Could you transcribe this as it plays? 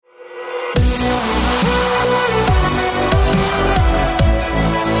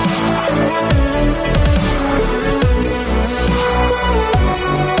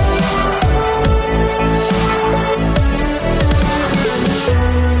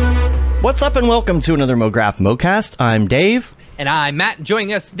What's up and welcome to another Mograph Mocast. I'm Dave. And I'm Matt.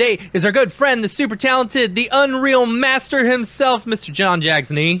 Joining us today is our good friend, the super talented, the unreal master himself, Mr. John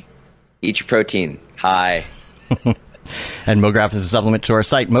Jags. Eat your protein. Hi. And Mograph is a supplement to our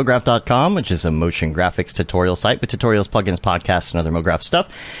site, mograph.com, which is a motion graphics tutorial site with tutorials, plugins, podcasts, and other Mograph stuff.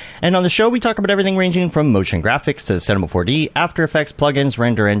 And on the show, we talk about everything ranging from motion graphics to Cinema 4D, After Effects, plugins,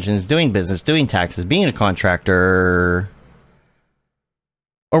 render engines, doing business, doing taxes, being a contractor,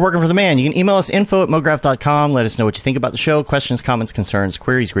 or working for the man. You can email us info@mograph.com. Let us know what you think about the show. Questions, comments, concerns,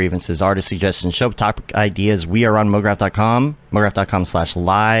 queries, grievances, artist suggestions, show topic ideas. We are on mograph.com,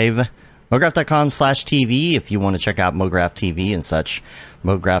 mograph.com/live, mograph.com/TV if you want to check out Mograph TV and such,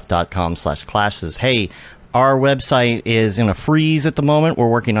 mograph.com/classes. Hey, our website is in a freeze at the moment. We're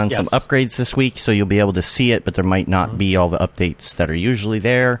working on some upgrades this week, so you'll be able to see it, but there might not be all the updates that are usually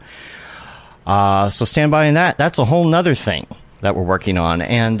there. So stand by on that. That's a whole nother thing that we're working on.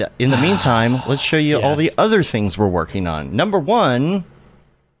 And in the meantime, let's show you all the other things we're working on. Number one,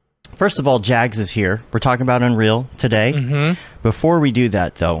 first of all, Jags is here. We're talking about Unreal today. Mm-hmm. Before we do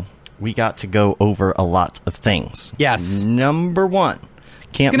that, though, we got to go over a lot of things. Yes. Number one,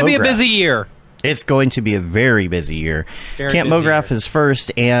 Camp Mograph. It's going to be a busy year. It's going to be a very busy year. Camp Mograph is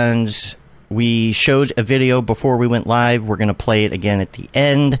first, and we showed a video before we went live. We're going to play it again at the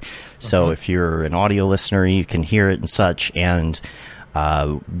end. So if you're an audio listener, you can hear it and such. And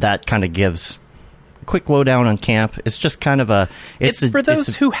that kind of gives a quick lowdown on camp. It's just kind of a... It's for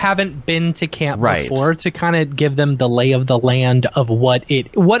those who haven't been to camp before, to kind of give them the lay of the land of what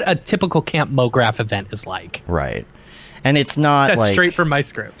a typical Camp Mograph event is like. Right. And it's not That's like... straight from my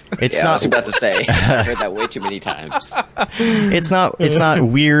script. It's not, I was about to say. I've heard that way too many times. It's not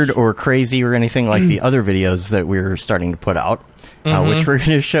weird or crazy or anything like the other videos that we're starting to put out, which we're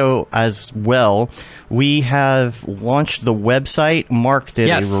going to show as well. We have launched the website. Mark did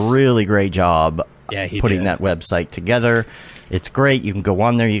a really great job putting that website together. It's great. You can go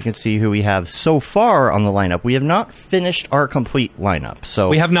on there. You can see who we have so far on the lineup. We have not finished our complete lineup. So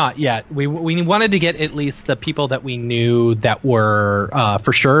we have not yet. We wanted to get at least the people that we knew that were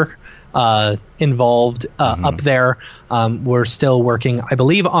for sure involved up there. We're still working, I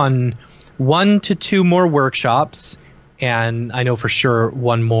believe, on 1 to 2 more workshops. And I know for sure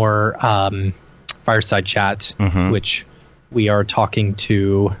one more fireside chat, which we are talking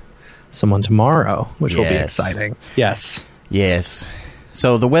to someone tomorrow, which will be exciting. Yes.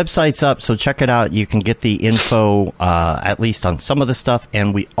 So the website's up, so check it out. You can get the info, at least on some of the stuff.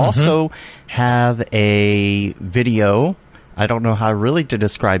 And we also have a video. I don't know how really to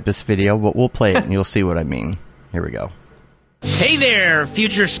describe this video, but we'll play it and you'll see what I mean. Here we go. Hey there,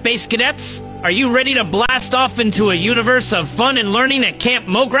 future space cadets! Are you ready to blast off into a universe of fun and learning at Camp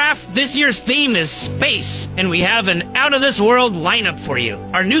Mograph? This year's theme is space, and we have an out-of-this-world lineup for you.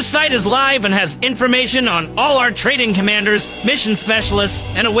 Our new site is live and has information on all our training commanders, mission specialists,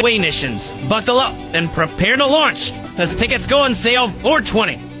 and away missions. Buckle up and prepare to launch, as tickets go on sale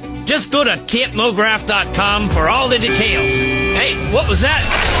 4/20. Just go to campmograph.com for all the details. Hey, what was that?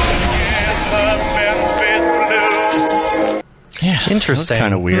 Yeah, interesting.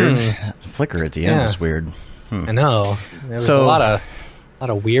 Kind of weird. Flicker at the end was weird. I know. There was a lot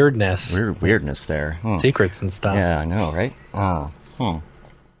of weirdness. Weirdness there. Secrets and stuff. Yeah, I know, right? Might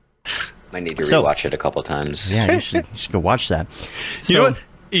need to rewatch it a couple times. Yeah, you should go watch that. So,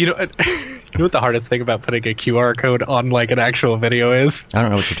 you know what the hardest thing about putting a QR code on like an actual video is? I don't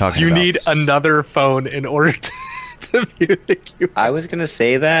know what you're talking about. You need another phone in order to view the QR. I was gonna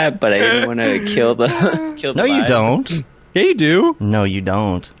say that, but I didn't want to kill the No, you don't. Yeah, you do. No, you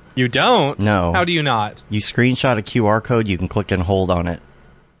don't. You don't? No. How do you not? You screenshot a QR code, you can click and hold on it.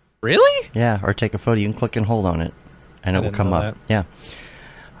 Really? Yeah, or take a photo, you can click and hold on it, and it will come up. Yeah.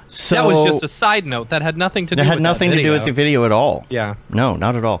 So that was just a side note. That had nothing to do with That had nothing to do with the video at all. Yeah. No,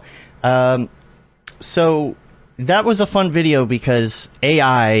 not at all. So that was a fun video because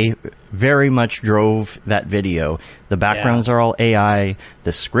AI very much drove that video. The backgrounds are all AI.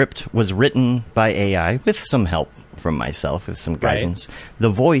 The script was written by AI with some help from myself, with some guidance. Right. The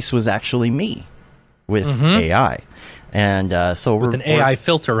voice was actually me with AI. And so with an AI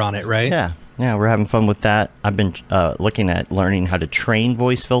filter on it, right? Yeah. Yeah, we're having fun with that. I've been looking at learning how to train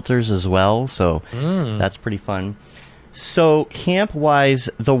voice filters as well, so that's pretty fun. So, camp-wise,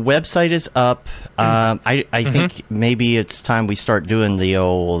 the website is up. I think maybe it's time we start doing the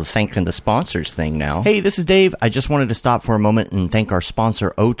old thanking the sponsors thing now. Hey, this is Dave. I just wanted to stop for a moment and thank our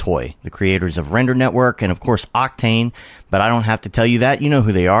sponsor, Otoy, the creators of Render Network and, of course, Octane. But I don't have to tell you that. You know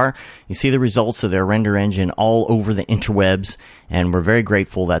who they are. You see the results of their render engine all over the interwebs, and we're very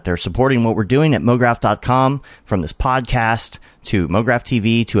grateful that they're supporting what we're doing at mograph.com from this podcast to Mograph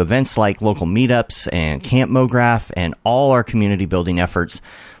TV, to events like local meetups and Camp Mograph, and all our community building efforts.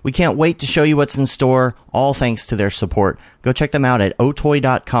 We can't wait to show you what's in store, all thanks to their support. Go check them out at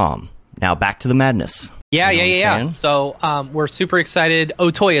otoy.com. Now back to the madness. Yeah. So we're super excited.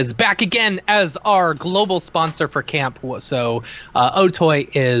 Otoy is back again as our global sponsor for camp. So Otoy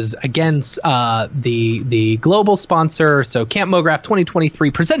is again the global sponsor. So Camp Mograph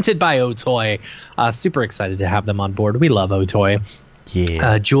 2023 presented by Otoy. Super excited to have them on board. We love Otoy.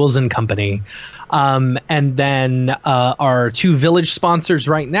 Yeah. Jules and Company. And then our two village sponsors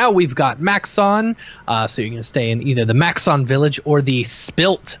right now, we've got Maxon. So you're going to stay in either the Maxon Village or the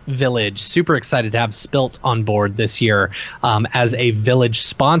Spilt Village. Super excited to have Spilt on board this year as a village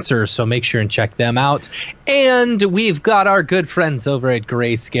sponsor. So make sure and check them out. And we've got our good friends over at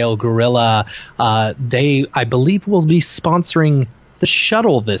Grayscale Gorilla. They, I believe, will be sponsoring the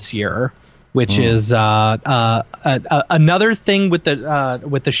shuttle this year, which is another thing with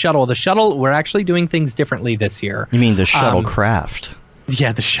the shuttle. The shuttle, we're actually doing things differently this year. You mean the shuttlecraft?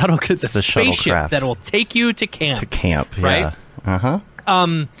 Yeah, the shuttle, the spaceship shuttlecraft that will take you to camp. To camp, right? Yeah.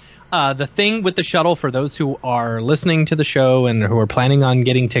 The thing with the shuttle, for those who are listening to the show and who are planning on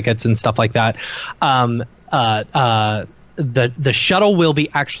getting tickets and stuff like that, the shuttle will be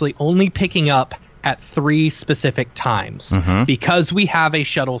actually only picking up at 3 specific times because we have a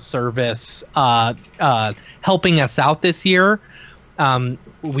shuttle service helping us out this year.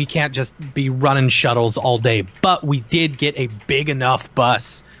 We can't just be running shuttles all day, but we did get a big enough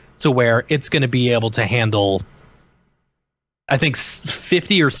bus to where it's going to be able to handle, I think,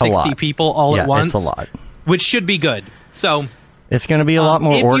 50 or 60 people all at once. It's a lot, which should be good. So it's going to be a lot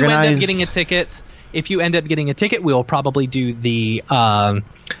more organized. If you end up getting a ticket, we'll probably do the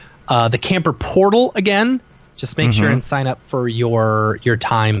camper portal again. Just make sure and sign up for your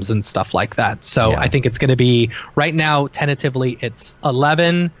times and stuff like that. So I think it's going to be, right now, tentatively, it's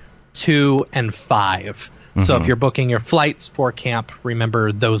 11, 2, and 5. So if you're booking your flights for camp,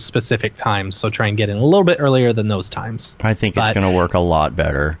 remember those specific times. So try and get in a little bit earlier than those times. I think it's going to work a lot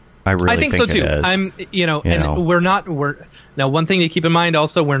better. I think so too. It is. Now, one thing to keep in mind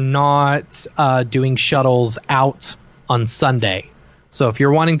also, we're not doing shuttles out on Sunday. So if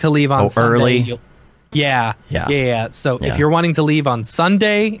you're wanting to leave on Sunday, early. So if you're wanting to leave on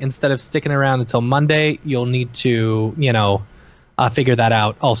Sunday instead of sticking around until Monday, you'll need to, figure that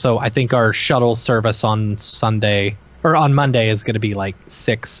out. Also, I think our shuttle service on Sunday or on Monday is going to be like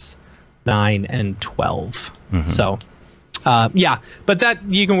 6, 9, and 12. So, but that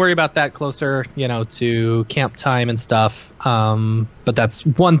you can worry about that closer, to camp time and stuff. But that's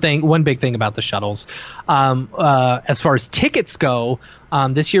one big thing about the shuttles. As far as tickets go,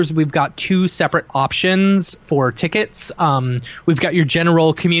 this year's we've got 2 separate options for tickets. We've got your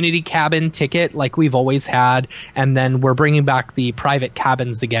general community cabin ticket like we've always had, and then we're bringing back the private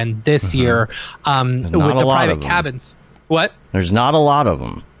cabins again this year. With the private cabins. What? There's not a lot of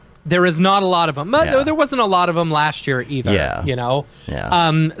them. There is not a lot of them. There wasn't a lot of them last year either.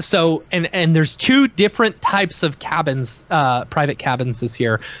 So and there's 2 different types of cabins, private cabins this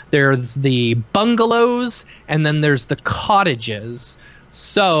year. There's the bungalows and then there's the cottages.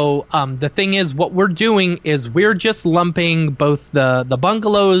 So the thing is, what we're doing is we're just lumping both the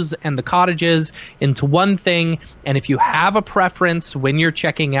bungalows and the cottages into one thing. And if you have a preference when you're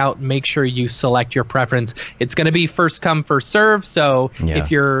checking out, make sure you select your preference. It's going to be first come, first serve. So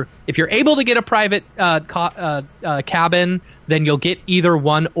if you're able to get a private cabin, then you'll get either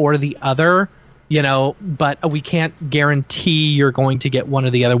one or the other. But we can't guarantee you're going to get one or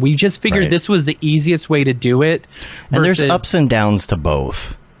the other. We just figured this was the easiest way to do it. And there's ups and downs to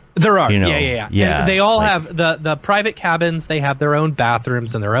both. There are. Yeah. And they all have the private cabins. They have their own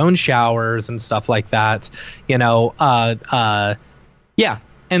bathrooms and their own showers and stuff like that. And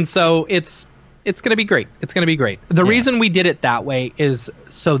so it's going to be great. It's going to be great. The reason we did it that way is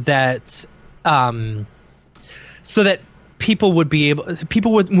so that people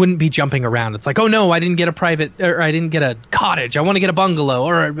wouldn't be jumping around. It's like, oh no, I didn't get a private, or I didn't get a cottage, I want to get a bungalow,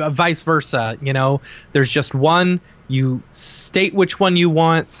 or vice versa. There's just one. You state which one you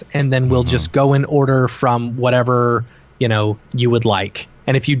want, and then we'll just go in order from whatever you would like.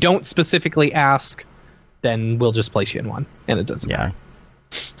 And if you don't specifically ask, then we'll just place you in one, and it doesn't matter.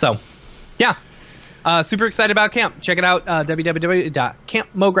 So super excited about camp. Check it out,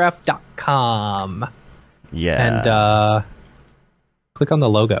 www.campmograph.com. And click on the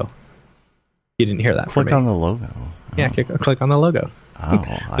logo. You didn't hear that. Click on the logo. Yeah, click on the logo.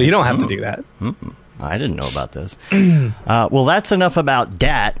 You don't have to do that. I didn't know about this. Well, that's enough about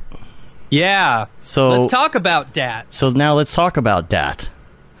DAT. Yeah. So let's talk about DAT. So now let's talk about DAT.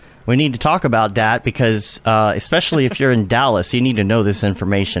 we need to talk about that because, especially if you're in Dallas, you need to know this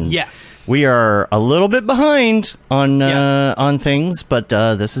information. Yes. We are a little bit behind on things, but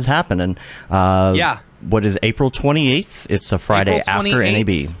this is happening. What is April 28th? It's a Friday after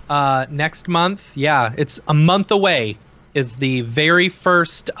NAB. Next month, it's a month away, is the very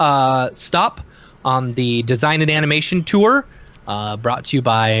first stop on the Design and Animation Tour, brought to you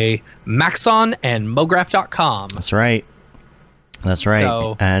by Maxon and Mograph.com. That's right.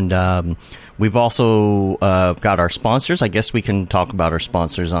 So, and we've also got our sponsors. I guess we can talk about our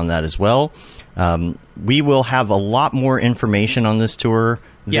sponsors on that as well. We will have a lot more information on this tour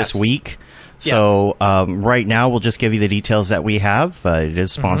this week. So right now, we'll just give you the details that we have. It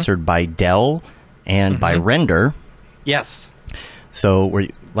is sponsored by Dell and by Render. Yes. So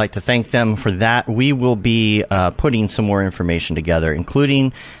we'd like to thank them for that. We will be putting some more information together,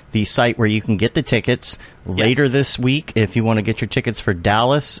 including the site where you can get the tickets later this week if you want to get your tickets for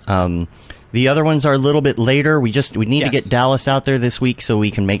Dallas. The other ones are a little bit later. We need to get Dallas out there this week so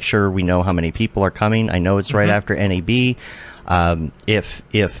we can make sure we know how many people are coming. I know it's right after NAB. If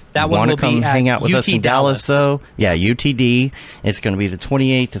you want to come hang out with us in Dallas, though, UTD. It's going to be the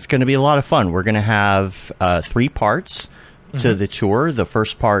 28th. It's going to be a lot of fun. We're going to have 3 parts to the tour. The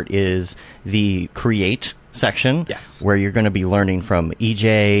first part is the Create section, where you're going to be learning from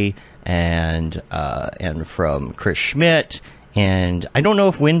EJ and from Chris Schmidt. And I don't know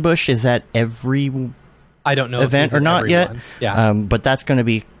if Winbush is at every event or not yet. But that's going to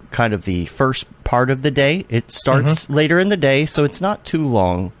be kind of the first part of the day. It starts later in the day, so it's not too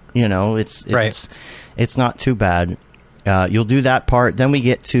long. It's not too bad. You'll do that part. Then we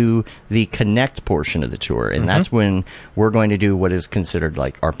get to the Connect portion of the tour, and that's when we're going to do what is considered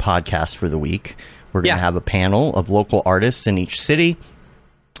like our podcast for the week. We're going to have a panel of local artists in each city.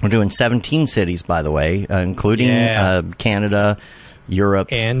 We're doing 17 cities, by the way, including Canada,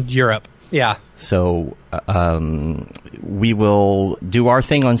 Europe. Yeah. So we will do our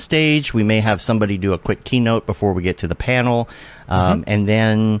thing on stage. We may have somebody do a quick keynote before we get to the panel. And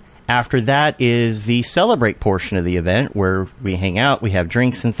then after that is the Celebrate portion of the event where we hang out, we have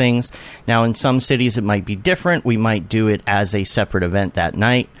drinks and things. Now, in some cities, it might be different. We might do it as a separate event that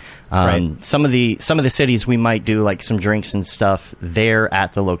night. Some of the cities we might do like some drinks and stuff there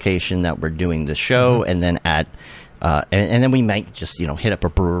at the location that we're doing the show, and then at and then we might just hit up a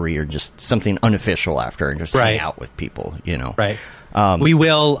brewery or just something unofficial after and just hang out with people. We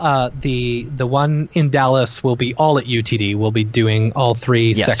will the one in Dallas will be all at UTD. We'll be doing all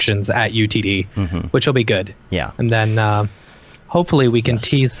 3 sections at UTD, which will be good. Yeah, and then hopefully we can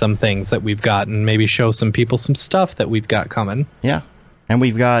tease some things that we've got and maybe show some people some stuff that we've got coming. Yeah. And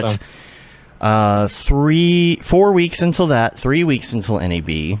we've got 4 weeks until that, 3 weeks until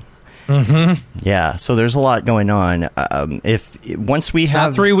NAB. Yeah, so there's a lot going on. Once we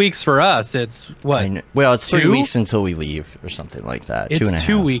have not 3 weeks for us, it's what? It's 3 weeks until we leave, or something like that. It's 2.5.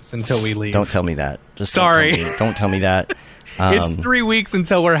 2 weeks until we leave. Don't tell me that. Just sorry. Don't tell me that. It's 3 weeks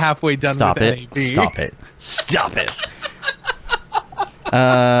until we're halfway done. Stop with it! NAB. Stop it!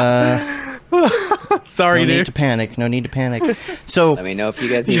 Sorry, dude. No need to panic. So let me know if you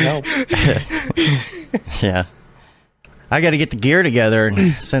guys need help. Yeah. I got to get the gear together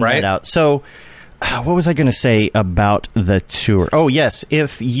and send that out. So what was I going to say about the tour? Oh, yes.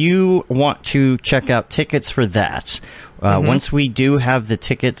 If you want to check out tickets for that, once we do have the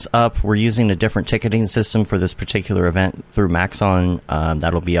tickets up, we're using a different ticketing system for this particular event through Maxon.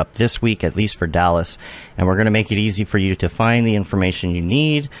 That'll be up this week, at least for Dallas. And we're going to make it easy for you to find the information you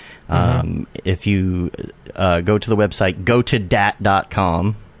need. If you go to the website,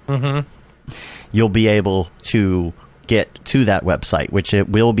 gotodat.com, you'll be able to get to that website, which it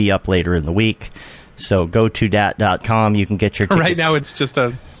will be up later in the week. So gotodat.com, you can get your tickets. Right now it's just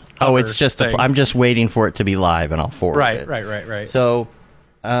a it's just thing. I'm just waiting for it to be live, and I'll forward it. Right. So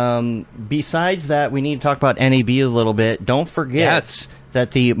besides that, we need to talk about NAB a little bit. Don't forget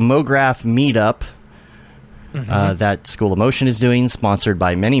that the Mograph meetup that School of Motion is doing, sponsored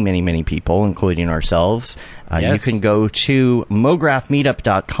by many people, including ourselves. You can go to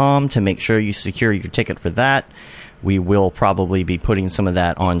mographmeetup.com to make sure you secure your ticket for that. We will probably be putting some of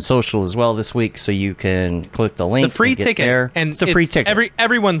that on social as well this week, so you can click the link. It's a free ticket, there. And it's a free ticket.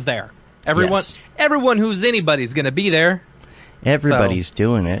 Everyone's there. Everyone who's anybody's going to be there. Everybody's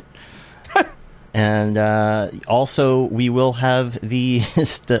doing it. And also, we will have the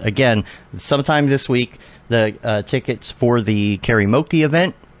again sometime this week the tickets for the karaoke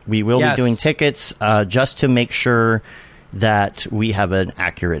event. We will be doing tickets just to make sure that we have an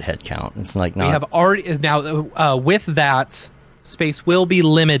accurate head count. It's like not. We have already now with that space will be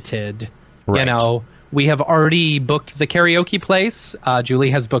limited. Right. We have already booked the karaoke place.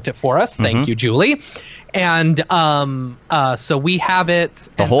 Julie has booked it for us. Thank you, Julie. And so we have it.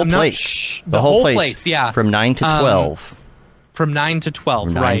 The whole place. The whole place, yeah. From 9 to 12. From 9 to 12,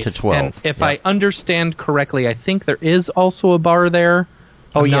 From 9 right. to 12. And if I understand correctly, I think there is also a bar there.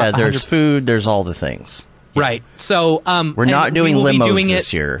 Oh, yeah, there's food, the's all the things. Yeah. Right. So we're not doing limos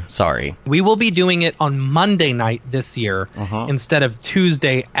this year. Sorry. We will be doing it on Monday night this year instead of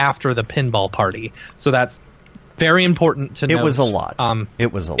Tuesday after the pinball party. So that's very important to note. It was a lot.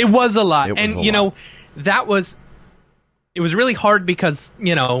 It was a lot. It was a lot. And, you know, it was really hard because,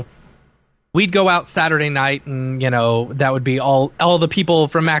 you know, we'd go out Saturday night and, you know, that would be all the people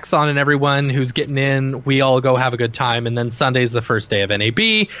from Maxon and everyone who's getting in. We all go have a good time. And then Sunday's the first day of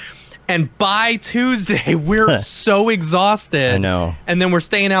NAB. And by Tuesday, we're so exhausted. I know. And then we're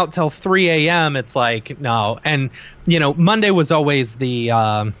staying out till 3 a.m. It's like, no. And, you know, Monday was always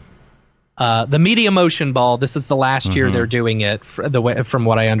the Media Motion Ball. This is the last year they're doing it, from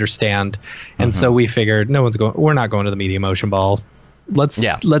what I understand. And so we figured we're not going to the Media Motion Ball. Let's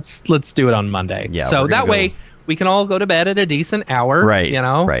do it on Monday. Yeah, so that way we can all go to bed at a decent hour. Right. You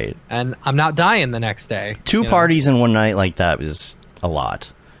know? Right. And I'm not dying the next day. Two parties in one night like that was a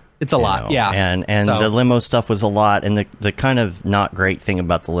lot. It's a lot, yeah. And the limo stuff was a lot. And the kind of not great thing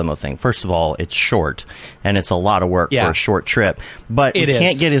about the limo thing, first of all, it's short. And it's a lot of work for a short trip. But we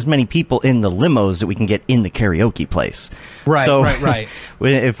can't get as many people in the limos that we can get in the karaoke place. Right, so, right.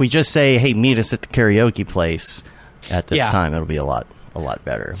 If we just say, hey, meet us at the karaoke place at this time, it'll be a lot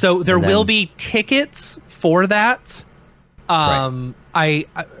better. So there will be tickets for that. How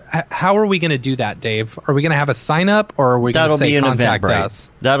are we going to do that, Dave? Are we going to have a sign up, or are we going to say contact us?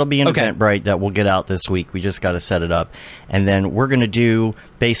 That'll be an Eventbrite that we'll get out this week. We just got to set it up, and then we're going to do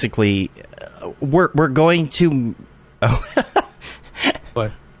basically. We're going to.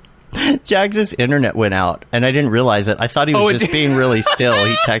 What? Jags' internet went out, and I didn't realize it. I thought he was just being really still.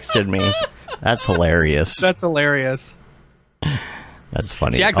 He texted me. That's hilarious. That's hilarious. That's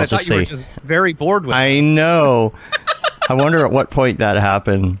funny. Jags, I thought you were just very bored with I know. I wonder at what point that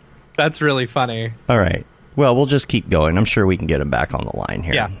happened. That's really funny. All right. Well, we'll just keep going. I'm sure we can get him back on the line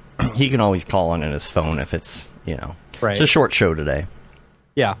here. Yeah. He can always call in his phone if it's, you know. Right. It's a short show today.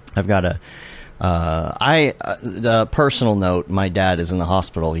 Yeah. I've got the personal note, my dad is in the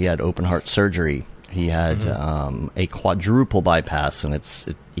hospital. He had open heart surgery. He had a quadruple bypass, and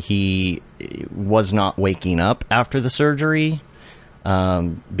he was not waking up after the surgery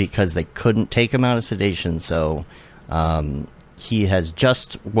because they couldn't take him out of sedation. So he has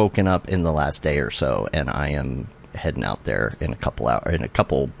just woken up in the last day or so, and I am heading out there in an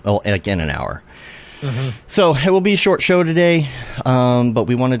hour. So it will be a short show today, but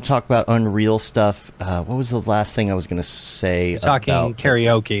we wanted to talk about Unreal stuff. What was the last thing I was going to say? Talking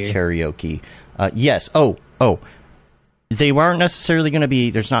karaoke. Karaoke. Yes. Oh. They weren't necessarily going to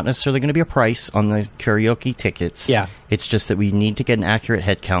be. There's not necessarily going to be a price on the karaoke tickets. Yeah. It's just that we need to get an accurate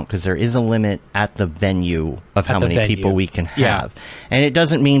head count because there is a limit at the venue of how many people we can have, and it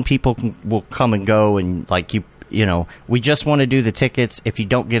doesn't mean people will come and go and like you. You know, we just want to do the tickets. If you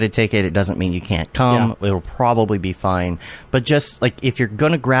don't get a ticket, it doesn't mean you can't come. Yeah. It'll probably be fine. But just like if you're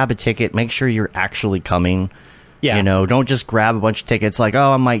going to grab a ticket, make sure you're actually coming. Yeah. You know, don't just grab a bunch of tickets like,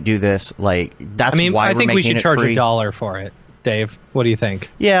 oh, I might do this. Like, that's why I think we should charge free. $1 for it, Dave. What do you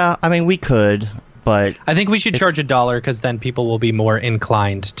think? Yeah, I mean, we could, but I think we should charge $1 because then people will be more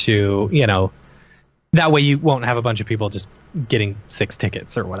inclined to, you know, that way you won't have a bunch of people just getting 6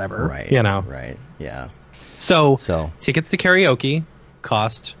 tickets or whatever. Right. You know. Right. Yeah. So tickets to karaoke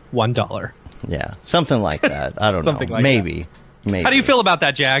cost $1. Yeah, something like that. I don't know. Like maybe. How do you feel about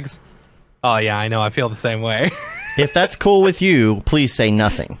that, Jags? Oh yeah, I know. I feel the same way. If that's cool with you, please say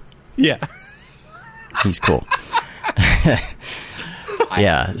nothing. Yeah. He's cool.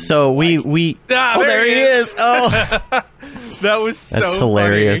 Yeah. So we there he is. Oh. That was That's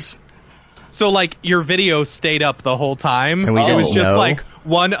hilarious. Funny. So like your video stayed up the whole time. And it was just like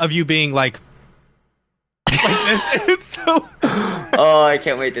one of you being like this. So oh, I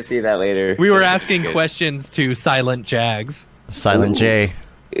can't wait to see that later. We were asking questions to Silent Jags. Silent J.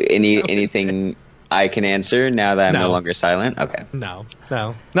 Anything I can answer now that I'm no longer silent? Okay. No.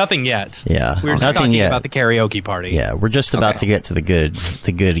 Nothing yet. Yeah. We were just talking about the karaoke party. Yeah, we're just about to get to the good.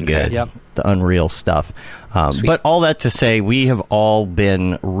 Yep. The Unreal stuff. But all that to say, we have all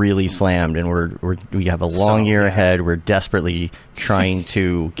been really slammed, and we have a long year ahead. We're desperately trying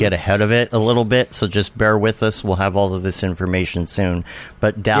to get ahead of it a little bit, so just bear with us. We'll have all of this information soon.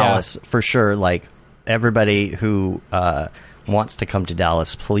 But Dallas, for sure, like everybody who wants to come to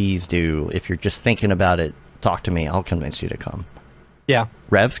Dallas, please do. If you're just thinking about it, talk to me. I'll convince you to come. Yeah.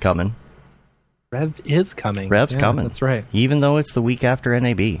 Rev's coming. Rev is coming. Rev's coming. That's right. Even though it's the week after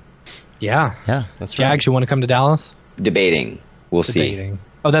NAB. Yeah. Yeah, that's right. Jags, you want to come to Dallas? Debating. We'll Debating. see.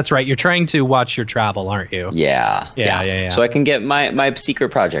 Oh, that's right. You're trying to watch your travel, aren't you? Yeah. So I can get my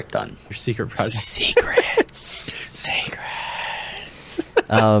secret project done. Your secret project. Secrets.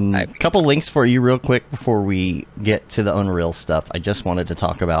 A couple links for you real quick before we get to the Unreal stuff. I just wanted to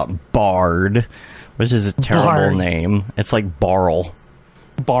talk about Bard, which is a terrible name. It's like Barl.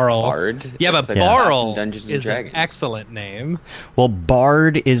 Bard? Yeah, but like Barl Dungeons and is Dragons. an excellent name. Well,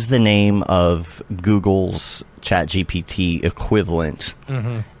 Bard is the name of Google's ChatGPT equivalent.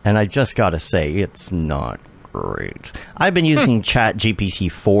 Mm-hmm. And I just got to say, it's not great. I've been using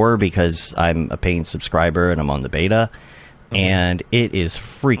ChatGPT 4 because I'm a paying subscriber and I'm on the beta. And it is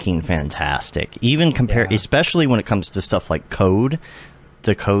freaking fantastic. Even especially when it comes to stuff like code,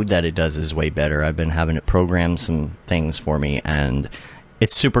 the code that it does is way better. I've been having it program some things for me, and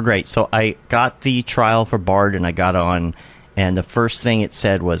it's super great. So I got the trial for Bard, and I got on, and the first thing it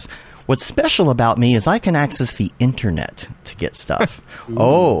said was, what's special about me is I can access the internet to get stuff.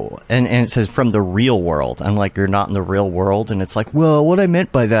 And it says from the real world. I'm like, you're not in the real world? And it's like, well, what I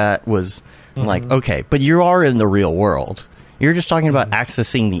meant by that was, I'm like, okay, but you are in the real world. You're just talking about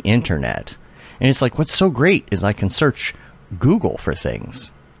accessing the internet. And it's like, what's so great is I can search Google for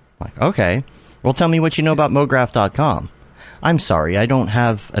things. I'm like, okay, well, tell me what you know about Mograph.com. I'm sorry, I don't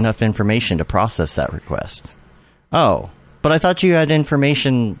have enough information to process that request. Oh, but I thought you had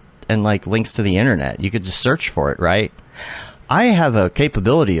information and like links to the internet. You could just search for it, right? I have a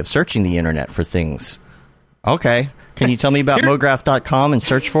capability of searching the internet for things. Okay, can you tell me about Mograph.com and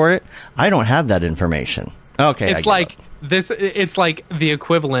search for it? I don't have that information. Okay, it's like it's like the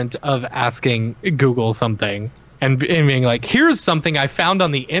equivalent of asking Google something and being like, here's something I found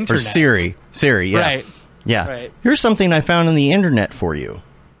on the internet. Or Siri, yeah. Right. Yeah. Right. Here's something I found on the internet for you.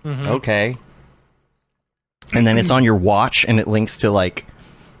 Mm-hmm. Okay. And then it's on your watch and it links to like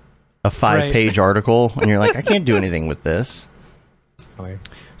a 5-page article and you're like, I can't do anything with this. Funny.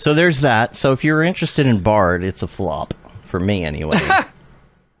 So there's that. So if you're interested in Bard, it's a flop for me anyway.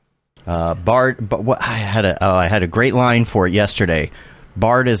 Bard, but what I had a great line for it yesterday.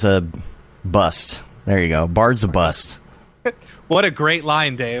 Bard is a bust. There you go. Bard's a bust. What a great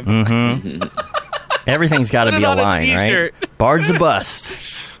line, Dave. Mm-hmm. Everything's got to be a line, right? Bard's a bust.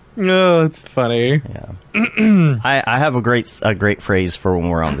 No, it's funny. Yeah. I have a great phrase for when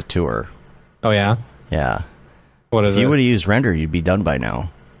we're on the tour. Oh yeah. Yeah. What is it? If you would have used render, you'd be done by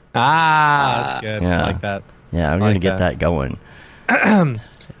now. That's good. Yeah. I like that. Yeah, I'm going to get that going. Mellow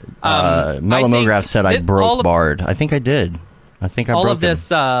Mograph said I broke Bard. I think I did. I think I broke all of this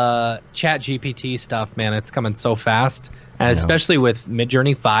Chat GPT stuff, man. It's coming so fast, and especially with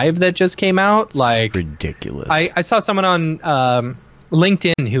Midjourney 5 that just came out. Like, it's ridiculous. I saw someone on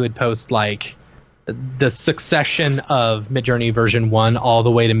LinkedIn who would post like the succession of Midjourney version 1 all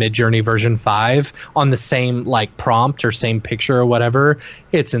the way to Midjourney version 5 on the same like prompt or same picture or whatever.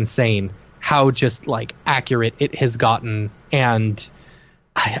 It's insane how just like accurate it has gotten, and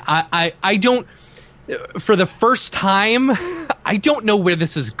I don't. For the first time, I don't know where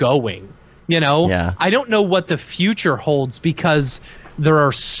this is going. Yeah. I don't know what the future holds because there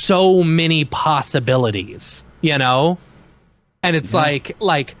are so many possibilities. And it's like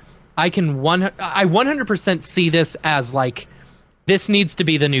I can I 100% see this as like this needs to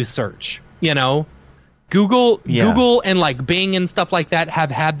be the new search. Google and like Bing and stuff like that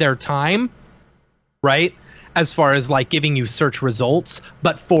have had their time, right? As far as like giving you search results,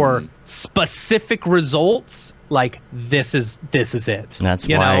 but for specific results, like this is it. And that's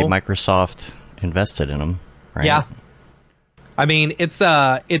why Microsoft invested in them, right? Yeah. I mean, it's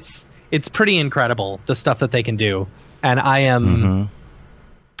pretty incredible the stuff that they can do, and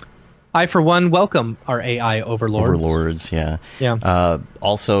I for one welcome our AI overlords. Yeah. Yeah.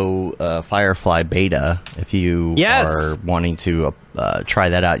 Also, Firefly beta. If you are wanting to try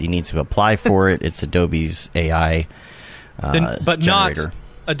that out, you need to apply for it. It's Adobe's AI but generator. Not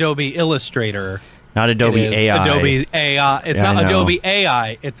Adobe Illustrator. Not Adobe AI. Adobe AI. It's not Adobe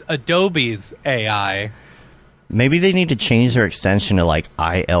AI. It's Adobe's AI. Maybe they need to change their extension to like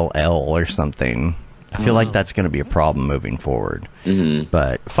ILL or something. I feel like that's going to be a problem moving forward. Mm-hmm.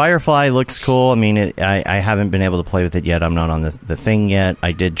 But Firefly looks cool. I mean, I haven't been able to play with it yet. I'm not on the thing yet.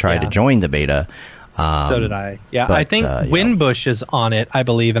 I did try to join the beta. So did I. Yeah, but, I think Winbush is on it, I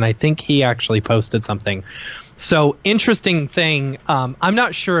believe, and I think he actually posted something. So, interesting thing. I'm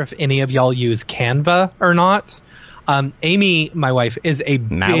not sure if any of y'all use Canva or not. Amy, my wife, is a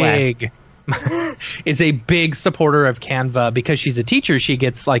big is a big supporter of Canva. Because she's a teacher, she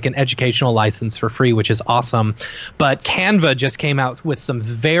gets like an educational license for free, which is awesome. But Canva just came out with some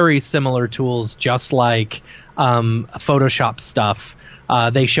very similar tools, just like Photoshop stuff.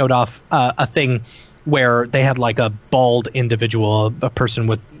 They showed off a thing where they had like a bald individual, a person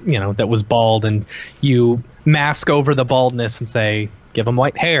with, that was bald, and you mask over the baldness and say, give them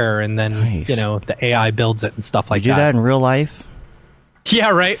white hair, and then, Nice. The AI builds it and stuff like You do that in real life?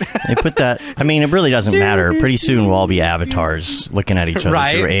 Yeah, right. They put that. I mean, it really doesn't matter. Pretty soon we'll all be avatars looking at each other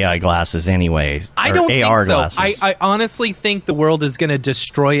Right. through AI glasses, anyways. I or don't AR think so. glasses. I honestly think the world is going to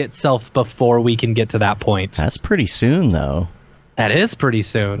destroy itself before we can get to that point. That's pretty soon, though. That is pretty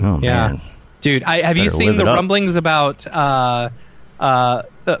soon. Oh, yeah. man. Dude, have you Better seen live the it up. rumblings about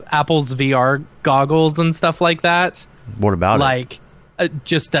Apple's VR goggles and stuff like that? What about it? Like,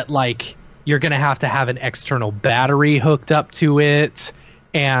 just that, like, you're going to have an external battery hooked up to it.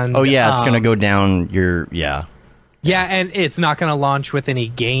 And Oh, yeah, it's going to go down your... Yeah. Yeah, and it's not going to launch with any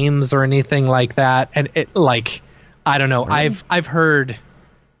games or anything like that. And it, like, I don't know. Really? I've heard...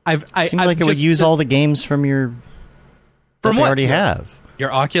 Seems like it would use all the games from your... From they what? already have.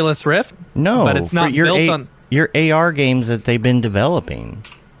 Your Oculus Rift? No, But it's for not your built on... your AR games that they've been developing.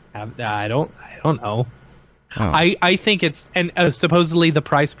 I don't know. Oh. I think it's... And supposedly the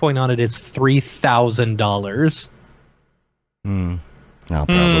price point on it is $3,000. I'll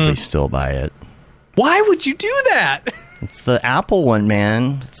probably still buy it. Why would you do that? It's the Apple one,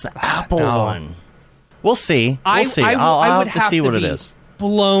 man. It's the Apple No. one. We'll see. We'll see. I I'll would have to see what it be is.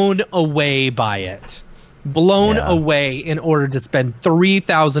 blown away by it. Blown Yeah. away in order to spend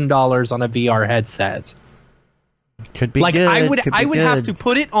 $3,000 on a VR headset. Could be Like good. I would could be have good. to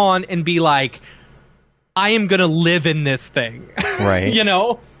put it on and be like, I am gonna live in this thing. Right.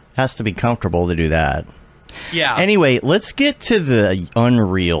 Has to be comfortable to do that. Yeah. Anyway, let's get to the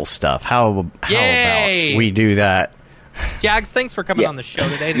Unreal stuff. How Yay! about we do that? Jags, thanks for coming on the show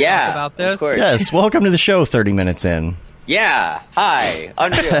today to Yeah, talk about this. of course. Yes, welcome to the show 30 minutes in. Yeah. Hi.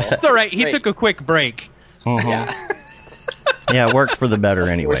 Unreal. It's all right. He Great. took a quick break. Yeah. Yeah, it worked for the better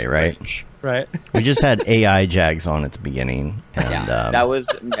anyway, right? Right. We just had AI Jags on at the beginning. And, Yeah, that was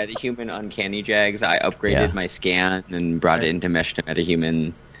MetaHuman Uncanny Jags. I upgraded Yeah. my scan and brought it into Mesh to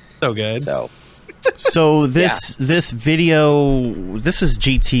MetaHuman. So good. So this video, this was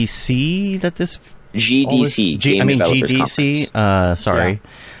GTC that this GDC. Game Developers GDC. Sorry,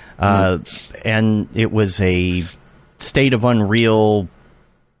 and it was a State of Unreal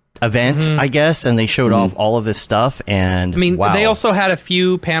event, I guess, and they showed off all of this stuff. And I mean, wow. they also had a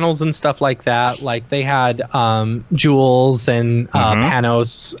few panels and stuff like that. Like they had Jules and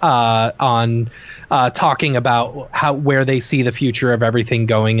Panos on talking about where they see the future of everything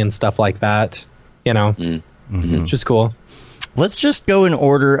going and stuff like that. Which is cool. Let's just go in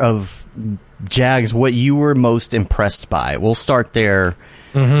order of Jags. What you were most impressed by? We'll start there.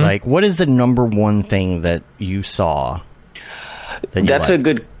 Like, what is the number one thing that you saw?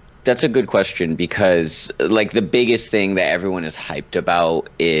 That's a good question, because like the biggest thing that everyone is hyped about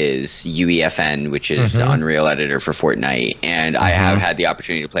is UEFN, which is the Unreal editor for Fortnite, and I have had the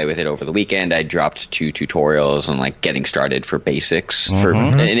opportunity to play with it over the weekend. I dropped 2 tutorials on like getting started for basics for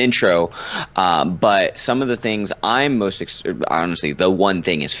an intro, but some of the things I'm most honestly, the one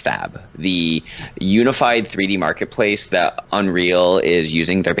thing is Fab, the unified 3D marketplace that Unreal is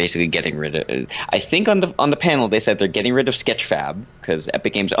using. They're basically getting rid of. I think on the panel they said they're getting rid of Sketchfab because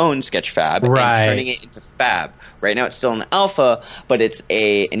Epic Games owns Sketchfab, and turning it into Fab. Right now it's still in alpha, but it's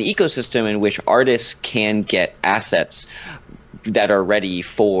an ecosystem in which artists can get assets that are ready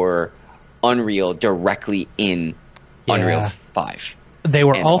for Unreal directly in Unreal 5. They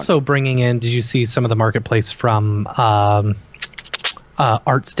were also bringing in, did you see some of the marketplace from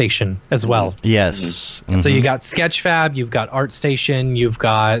ArtStation as well? Yes. So you got Sketchfab, you've got ArtStation, you've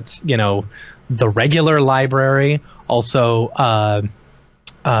got, the regular library, also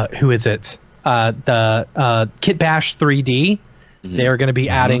who is it? The Kitbash 3D. They're going to be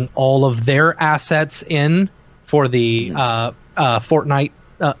adding all of their assets in for the Fortnite,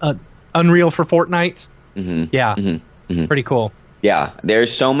 Unreal for Fortnite. Yeah, pretty cool. Yeah,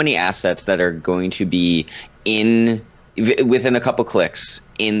 there's so many assets that are going to be within a couple clicks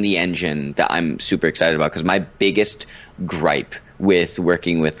in the engine that I'm super excited about, because my biggest gripe with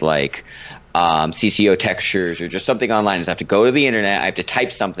working with like CCO textures or just something online is I have to go to the internet, I have to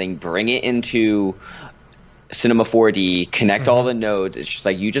type something, bring it into Cinema 4D, connect all the nodes. It's just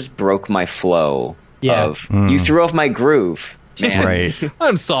like, you just broke my flow you threw off my groove, man. Right.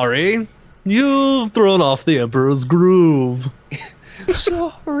 I'm sorry. You've thrown off the Emperor's groove.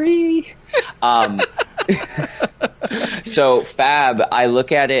 Sorry. So Fab, I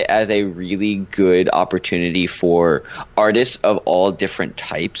look at it as a really good opportunity for artists of all different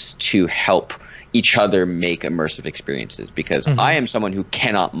types to help each other make immersive experiences, because I am someone who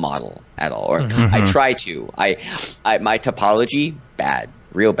cannot model at all, or I try to. I my topology, bad,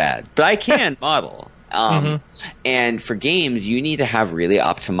 real bad, but I can model. And for games, you need to have really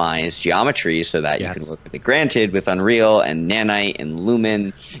optimized geometry so that you can work with it. Granted, with Unreal and Nanite and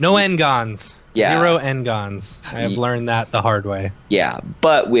Lumen. No N-gons. Yeah. 0 N-gons. I have learned that the hard way. Yeah,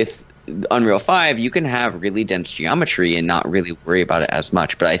 but with Unreal 5, you can have really dense geometry and not really worry about it as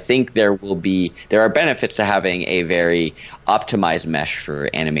much. But I think there are benefits to having a very optimized mesh for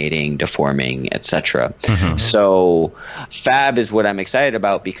animating, deforming, etc. So Fab is what I'm excited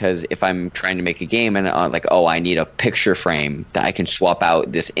about, because if I'm trying to make a game and I need a picture frame that I can swap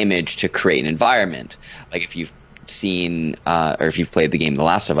out this image to create an environment. Like if you've seen or if you've played the game The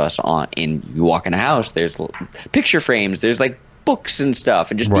Last of Us, you walk in a house, there's picture frames, there's like books and stuff,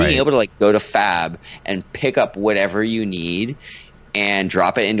 and just being able to go to Fab and pick up whatever you need and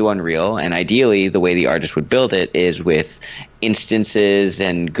drop it into Unreal. And ideally, the way the artist would build it is with instances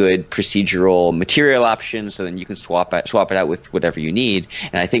and good procedural material options, so then you can swap it out with whatever you need.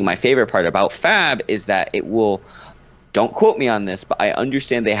 And I think my favorite part about Fab is that it will, don't quote me on this, but I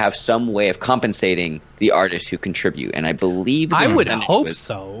understand they have some way of compensating the artists who contribute. And I believe I would hope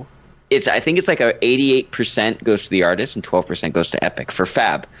so. I think it's like 88% goes to the artist and 12% goes to Epic for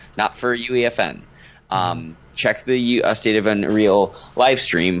Fab, not for UEFN. Check the State of Unreal live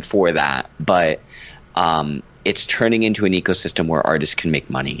stream for that. But it's turning into an ecosystem where artists can make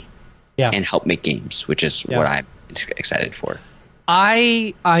money and help make games, which is what I'm excited for.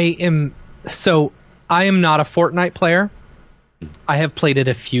 I am not a Fortnite player. I have played it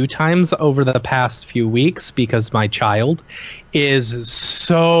a few times over the past few weeks because my child is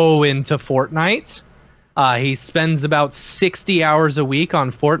so into Fortnite. He spends about 60 hours a week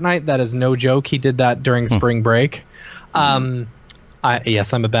on Fortnite. That is no joke. He did that during spring break.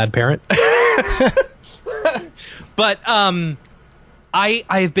 Yes, I'm a bad parent. But I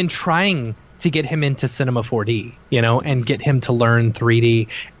have been trying to get him into Cinema 4D, and get him to learn 3D.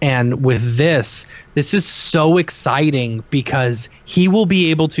 And with this is so exciting because he will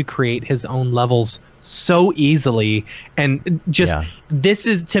be able to create his own levels so easily. And just this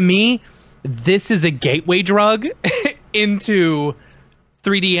is, to me, this is a gateway drug into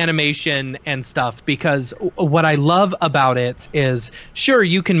 3D animation and stuff, because what I love about it is, sure,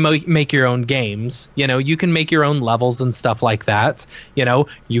 you can make your own games, you can make your own levels and stuff like that.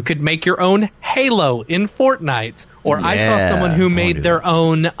 You could make your own Halo in Fortnite, or I saw someone who made their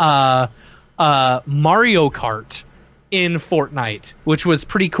own Mario Kart in Fortnite, which was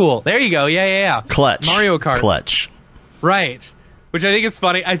pretty cool. There you go. Yeah. Clutch. Mario Kart. Clutch. Right. Which I think is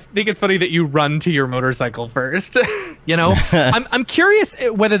funny. I think it's funny that you run to your motorcycle first. I'm curious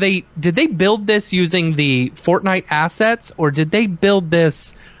whether did they build this using the Fortnite assets, or did they build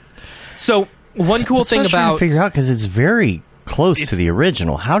this? So one cool thing about, trying to figure out, because it's very close to the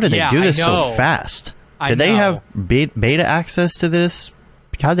original. How did they do this so fast? Did they have beta access to this?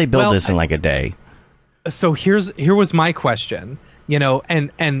 How did they build this in like a day? So here was my question.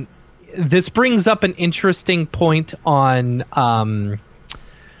 And this brings up an interesting point on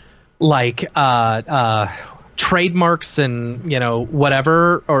trademarks and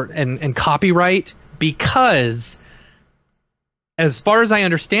whatever, and copyright, because as far as I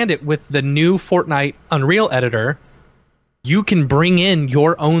understand it, with the new Fortnite Unreal editor, you can bring in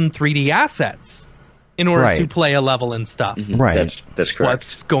your own 3D assets in order to play a level and stuff. Right. That's correct.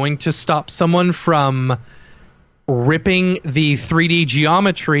 What's going to stop someone from ripping the 3D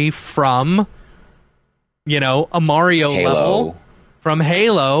geometry from, a Mario level, from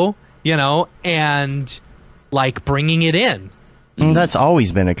Halo, and bringing it in? That's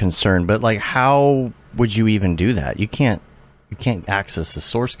always been a concern, but how would you even do that? You can't access the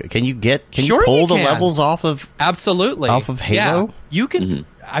source code. Can you pull the levels off of off of Halo? Yeah. You can.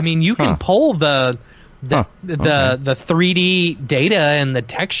 I mean, you can pull the 3D data and the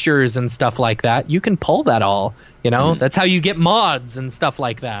textures and stuff like that. You can pull that all. That's how you get mods and stuff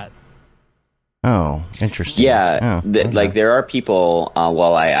like that. Oh, interesting. Yeah, there are people,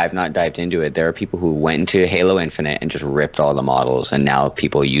 while I've not dived into it, there are people who went into Halo Infinite and just ripped all the models, and now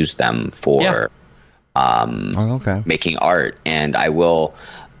people use them for making art. And I will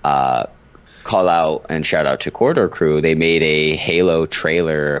call out and shout out to Corridor Crew. They made a Halo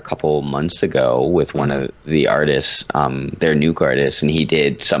trailer a couple months ago with one of the artists, their nuke artist, and he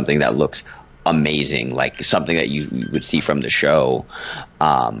did something that looked amazing, like something that you would see from the show,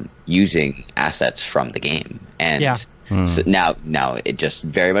 using assets from the game. And so now it just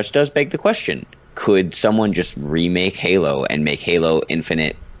very much does beg the question: could someone just remake Halo and make Halo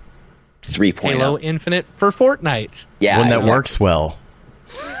Infinite 3.0? Halo Infinite for Fortnite. Yeah, one that works well.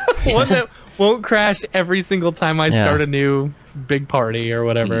 One that won't crash every single time I start a new big party or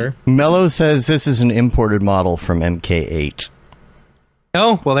whatever. Mello says this is an imported model from MK8.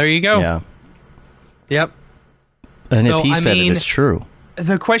 Oh, well, there you go. Yeah. Yep. And So, if he I said mean, it, it's true.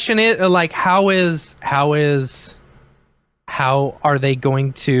 The question is, like, how are they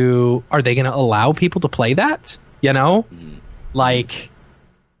going to allow people to play that? You know? Like,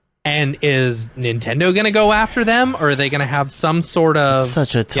 and is Nintendo going to go after them, or are they going to have some sort of... It's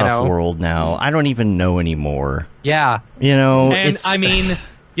such a tough world now. I don't even know anymore. Yeah. You know, And I mean,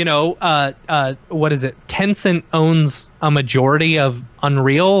 you know, what is it? Tencent owns a majority of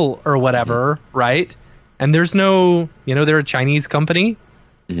Unreal or whatever, right? And there's no, you know, they're a Chinese company.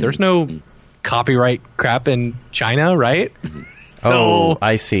 There's no copyright crap in China, right? Oh,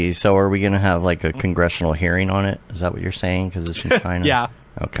 I see. So are we going to have like a congressional hearing on it? Is that what you're saying? Because it's in China? Yeah.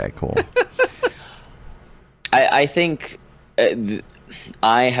 Okay, cool. I think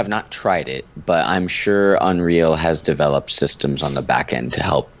I have not tried it, but I'm sure Unreal has developed systems on the back end to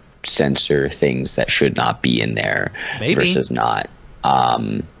help censor things that should not be in there versus not.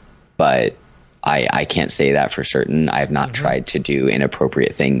 But I can't say that for certain. I have not tried to do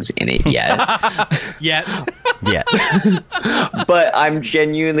inappropriate things in it yet. Yet. But I'm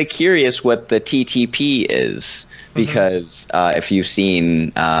genuinely curious what the TTP is. Because if you've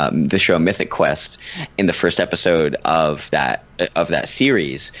seen the show Mythic Quest, in the first episode of that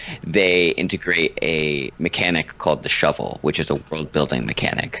series, they integrate a mechanic called the shovel, which is a world building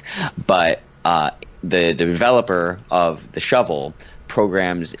mechanic. But the developer of the shovel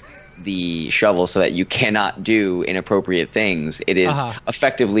programs the shovel so that you cannot do inappropriate things. It is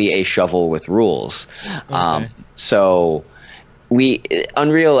effectively a shovel with rules. So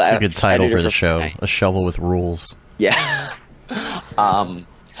Unreal. It's a good title for the show. Fortnite. A shovel with rules. Yeah.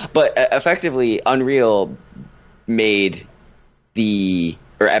 But effectively, Unreal made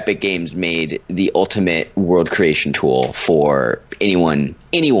Epic Games made the ultimate world creation tool for anyone.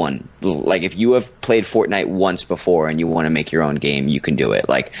 Like, if you have played Fortnite once before and you want to make your own game, you can do it.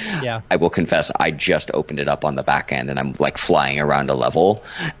 Like, I will confess, I just opened it up on the back end and I'm like flying around a level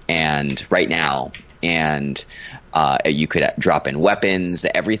and right now, and you could drop in weapons.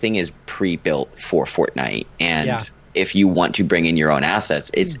 Everything is pre-built for Fortnite. And if you want to bring in your own assets,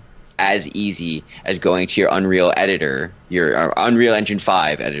 it's as easy as going to your Unreal editor, your Unreal Engine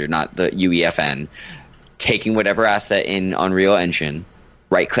 5 editor, not the UEFN, taking whatever asset in Unreal Engine,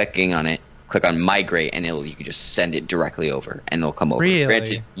 right-clicking on it, click on Migrate, and you can just send it directly over, and it'll come over. Really?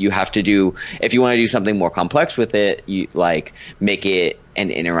 Granted, you have to do, if you want to do something more complex with it, you like make it an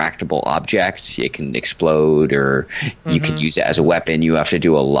interactable object. It can explode, or you can use it as a weapon. You have to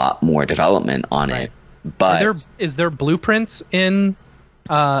do a lot more development on it. But is there blueprints in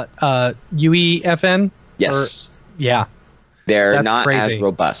UEFN? Yes. Yeah. They're That's not crazy. as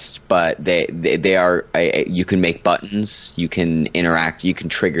robust, but they are. You can make buttons. You can interact. You can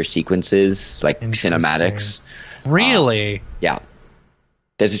trigger sequences like cinematics. Really? Yeah.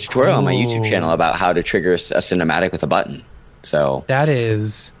 There's a tutorial on my YouTube channel about how to trigger a cinematic with a button. So that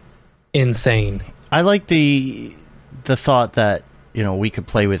is insane. I like the thought that, you know, we could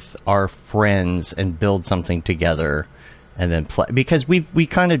play with our friends and build something together and then play, because we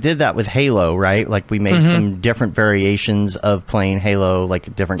kind of did that with Halo, right? Like, we made some different variations of playing Halo,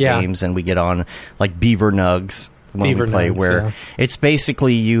 like different games, and we get on like Beaver Nugs when we play, where it's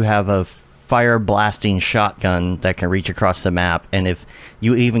basically you have a fire blasting shotgun that can reach across the map, and if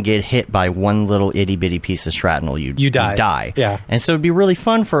you even get hit by one little itty bitty piece of shrapnel, you die. Yeah. And so it'd be really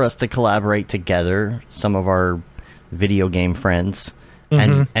fun for us to collaborate together, some of our video game friends,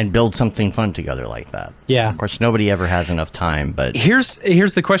 and build something fun together like that. Yeah. Of course, nobody ever has enough time, but Here's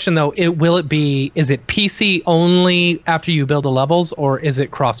the question though. Is it PC only after you build the levels, or is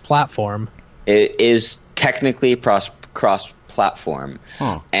it cross-platform? it is technically cross-platform.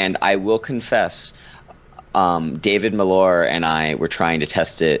 And I will confess, David Malor and I were trying to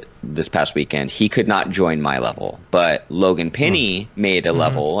test it this past weekend. He could not join my level, but Logan Pinney made a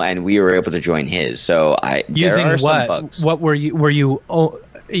level, and we were able to join his. So Using there are what? some bugs. What were you?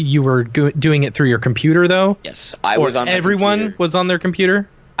 You were doing it through your computer though? Yes, I was on. Everyone was on their computer.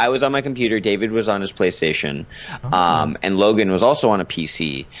 I was on my computer. David was on his PlayStation, and Logan was also on a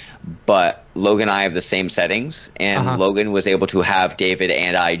PC. But Logan and I have the same settings, and Logan was able to have David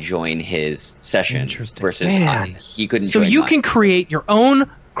and I join his session versus he couldn't. So join you mine. can create your own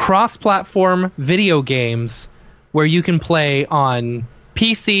cross-platform video games where you can play on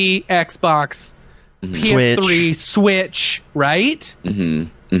PC, Xbox, PS3, Switch, right?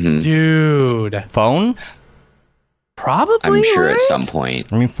 Dude. Phone? Probably, I'm sure right? at some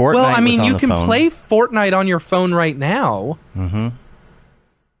point. I mean, Fortnite. Well, I mean, was on you the can phone. play Fortnite on your phone right now. Mm-hmm.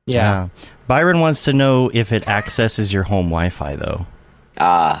 Yeah. Byron wants to know if it accesses your home Wi-Fi, though.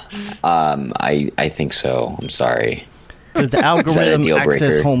 I think so. I'm sorry. Does the algorithm deal access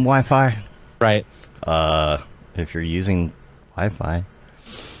breaker? home Wi-Fi? Right. If you're using Wi-Fi.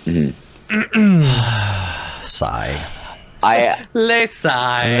 Sigh.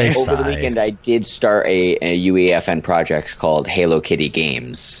 Lesai. Over the weekend, I did start a UEFN project called Hello Kitty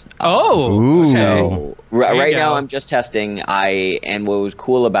Games. Oh. Ooh. Okay. So There you right now go. I'm just testing. And what was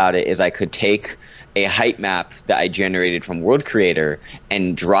cool about it is I could take a height map that I generated from World Creator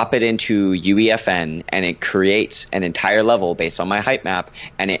and drop it into UEFN, and it creates an entire level based on my height map,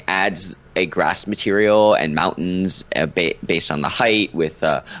 and it adds a grass material and mountains based on the height, with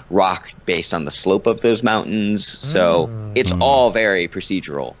rock based on the slope of those mountains. So it's all very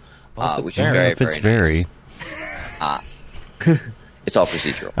procedural, which is very, If it's very very. nice. It's all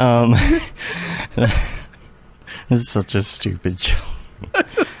procedural. This is such a stupid joke.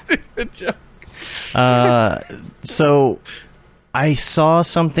 Stupid joke. So I saw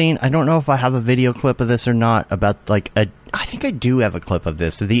something. I don't know if I have a video clip of this or not. About I think I do have a clip of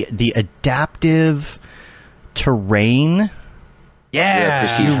this. The adaptive terrain. Yeah,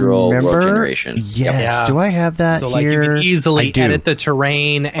 procedural world Remember? generation. Yes. Yeah. Do I have that So, like, here? you can easily I do. edit the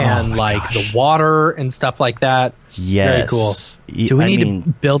terrain and, my like, gosh. the water and stuff like that. Yes. Very cool. Do we need to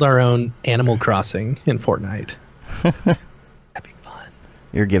build our own Animal Crossing in Fortnite? That'd be fun.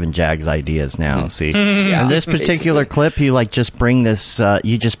 You're giving Jags ideas now. See, Yeah, in this particular clip, you just bring this.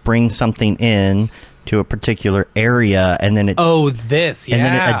 You just bring something in to a particular area, and then it. Oh, this, yeah. And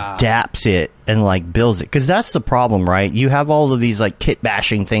then it adapts it and builds it, because that's the problem, right? You have all of these kit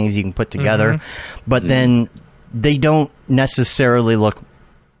bashing things you can put together, but then they don't necessarily look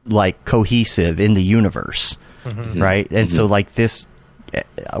cohesive in the universe, right? And so this,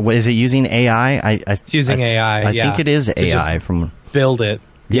 what is it using AI? It's using AI. I think it is AI from build it.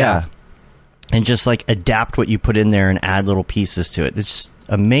 yeah, and just adapt what you put in there and add little pieces to it. It's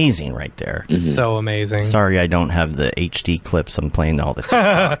amazing right there. So amazing. Sorry, I don't have the HD clips. I'm playing all the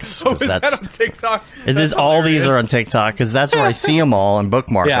TikToks. 'cause Is that on TikTok? it is. All these are on TikTok because that's where I see them all and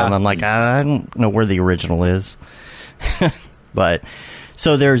bookmark Yeah. them. I'm like, I don't know where the original is. But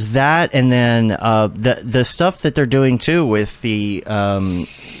so there's that, and then the stuff that they're doing too with the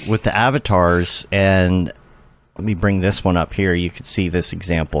avatars. And let me bring this one up here. You can see this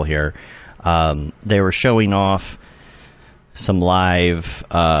example here. They were showing off some live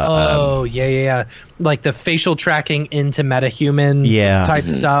yeah. Like the facial tracking into metahumans type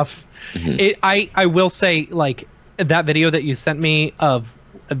stuff. I will say, that video that you sent me of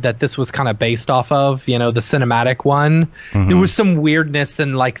that this was kind of based off of, the cinematic one, there was some weirdness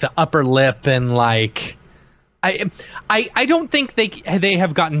in the upper lip, and I don't think they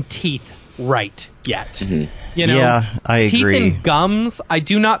have gotten teeth right yet. Yeah, I teeth agree. and gums, I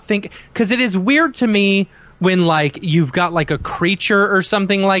do not think, because it is weird to me when you've got a creature or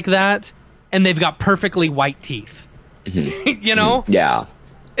something like that, and they've got perfectly white teeth. Yeah.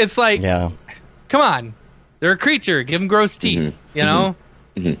 It's come on, they're a creature, give them gross teeth. And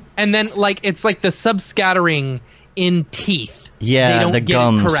then it's the subscattering in teeth. Yeah, they don't the get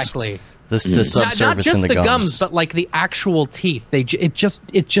gums it correctly. The subsurface Not just in the the gums. but the actual teeth. It just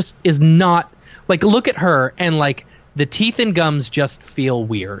is not look at her, and the teeth and gums just feel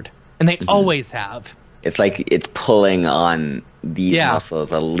weird, and they always have. It's it's pulling on these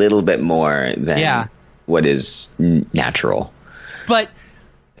muscles a little bit more than what is natural. But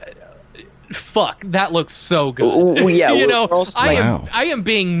fuck, that looks so good. Ooh, yeah, I am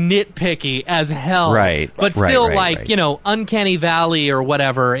being nitpicky as hell. Right. But right, still, right. Uncanny Valley or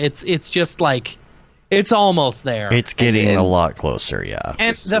whatever. It's just it's almost there. It's getting a lot closer. Yeah.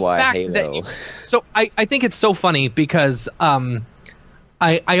 And the fact Halo. that so I think it's so funny because I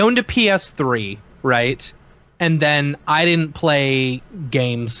owned a PS3, right? And then I didn't play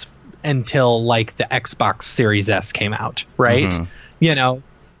games until the Xbox Series S came out, right?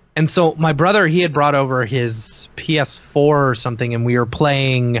 And so my brother, he had brought over his PS4 or something, and we were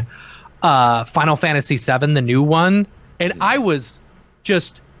playing Final Fantasy VII, the new one, and I was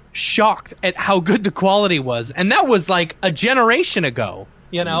just shocked at how good the quality was, and that was a generation ago,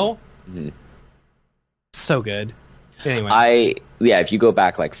 So good. Anyway, if you go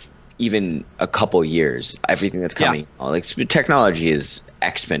back even a couple years, everything that's coming, technology is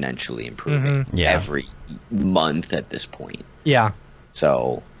exponentially improving every month at this point. Yeah.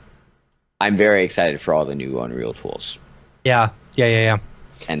 So I'm very excited for all the new Unreal tools. Yeah.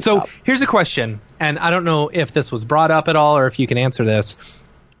 And so here's a question, and I don't know if this was brought up at all or if you can answer this.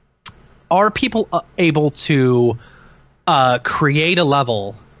 are people able to create a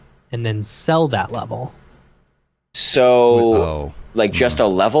level and then sell that level? So, like just a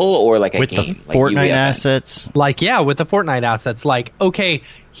level or like a with game? the Fortnite assets? Like, yeah, with the Fortnite assets. Like, okay,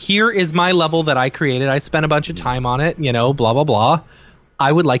 here is my level that I created. I spent a bunch of time on it, you know, blah, blah, blah.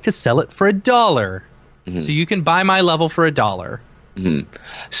 I would like to sell it for $1. Mm-hmm. So you can buy my level for $1. Mm-hmm.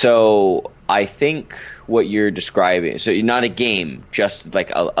 So I think what you're describing, so you're not a game, just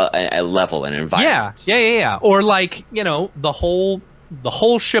like a level, an environment. Yeah. Or like, you know, the whole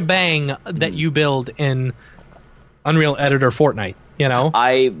shebang that you build in Unreal Editor Fortnite, you know?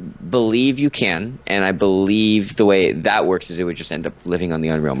 I believe you can, and I believe the way that works is it would just end up living on the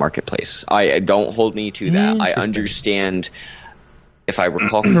Unreal Marketplace. I don't hold me to that. I understand, if I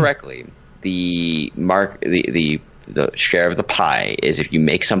recall correctly, the share of the pie is if you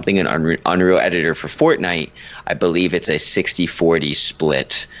make something in Unreal Editor for Fortnite, I believe it's a 60-40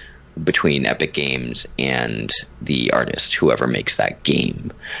 split between Epic Games and the artist, whoever makes that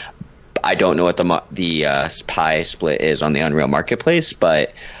game. I don't know what the pie split is on the Unreal Marketplace,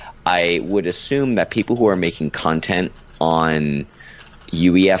 but I would assume that people who are making content on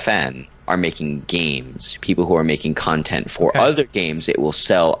UEFN are making games. People who are making content for other games, it will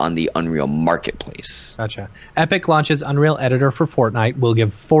sell on the Unreal Marketplace. Gotcha. Epic launches Unreal Editor for Fortnite, will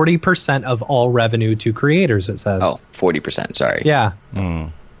give 40% of all revenue to creators, it says. Oh, 40%, sorry. Yeah.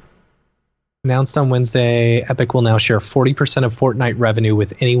 Announced on Wednesday, Epic will now share 40% of Fortnite revenue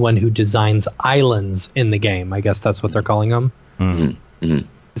with anyone who designs islands in the game. I guess that's what they're calling them. Mm-hmm. Mm-hmm.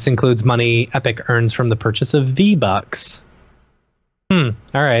 This includes money Epic earns from the purchase of V-Bucks. All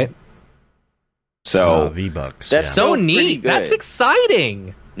right. So V-Bucks. That's so neat. That's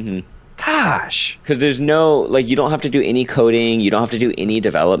exciting. Mm-hmm. Gosh. Because there's no, like, you don't have to do any coding. You don't have to do any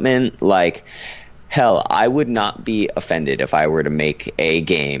development. Like, hell, I would not be offended if I were to make a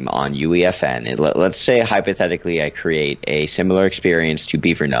game on UEFN. And let's say, hypothetically, I create a similar experience to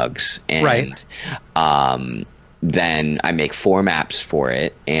Beaver Nugs. And then I make 4 maps for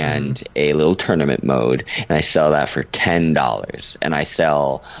it and a little tournament mode. And I sell that for $10. And I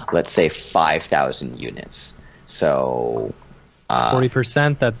sell, let's say, 5,000 units. So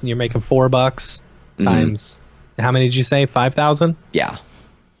 40%, that's you're making $4 times, how many did you say? 5,000? Yeah.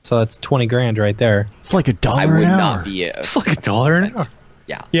 So that's 20 grand right there. It's like $1 I would an hour. not be It's like $1 an hour.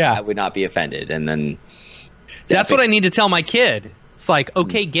 Yeah. I would not be offended. And then that's what I need to tell my kid. It's like,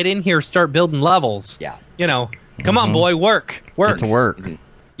 okay, get in here, start building levels. Yeah. You know, come on, boy, work. Get to work.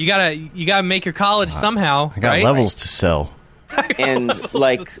 You gotta make your college somehow. I got levels to sell. And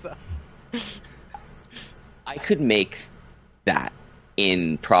like, I could make that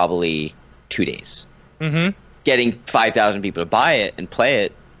in probably 2 days. Getting 5,000 people to buy it and play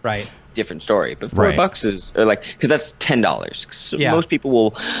it. Right. Different story, but $4 is, or like, because that's $10. So Yeah. most people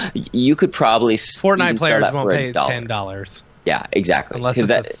will. You could probably Fortnite players sell that won't for pay $1. $10 Yeah, exactly. unless it's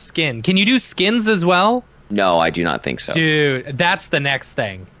a skin. Can you do skins as well? No, I do not think so. Dude, that's the next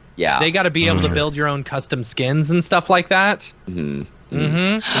thing. Yeah, They got to be able to build your own custom skins and stuff like that. Once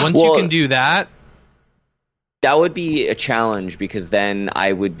you can do that, that would be a challenge, because then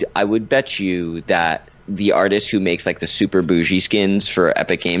I would bet you that the artist who makes like the super bougie skins for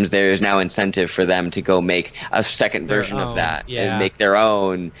Epic Games, there is now incentive for them to go make a second version of that and make their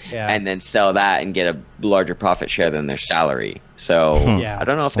own and then sell that and get a larger profit share than their salary. So I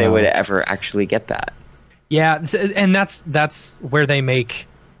don't know if they would ever actually get that. Yeah, and that's where they make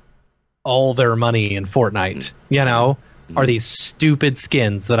all their money in Fortnite, you know, are these stupid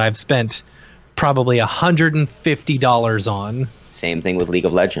skins that I've spent probably $150 on. Same thing with League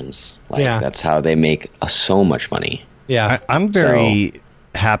of Legends. Like, that's how they make so much money. Yeah. I'm very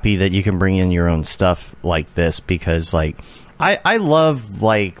happy that you can bring in your own stuff like this, because like I love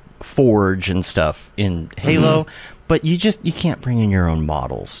like Forge and stuff in Halo, but you can't bring in your own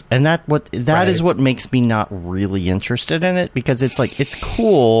models. And that is what makes me not really interested in it, because it's like, it's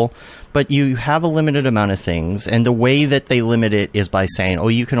cool, but you have a limited amount of things, and the way that they limit it is by saying, oh,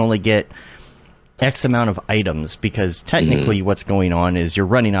 you can only get X amount of items, because technically what's going on is you're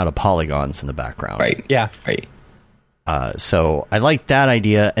running out of polygons in the background. Right. Yeah. Right. So I like that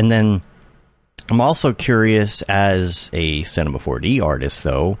idea. And then I'm also curious, as a Cinema 4D artist,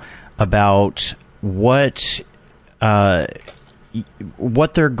 though, about what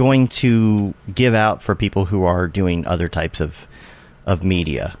they're going to give out for people who are doing other types of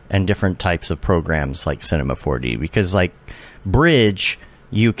media and different types of programs like Cinema 4D, because like Bridge,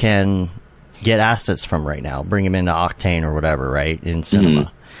 you can get assets from right now, bring them into Octane or whatever, right, in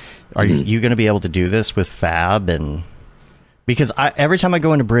Cinema. Are you going to be able to do this with Fab? And because every time I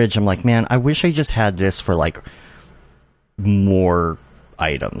go into Bridge, I'm like, man, I wish I just had this for like more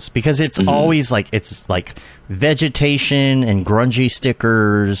items, because it's always like, it's like vegetation and grungy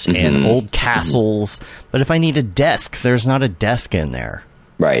stickers and old castles. But if I need a desk, there's not a desk in there.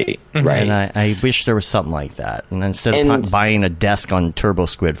 Right. And I wish there was something like that. And instead of buying a desk on Turbo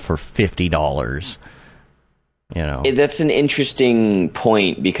Squid for $50, you know. That's an interesting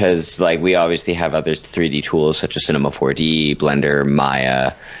point, because like we obviously have other 3D tools such as Cinema 4D, Blender,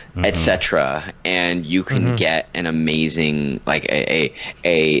 Maya, etc., and you can get an amazing, like a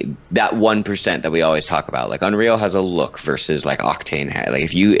that 1% that we always talk about. Like Unreal has a look versus like Octane had. Like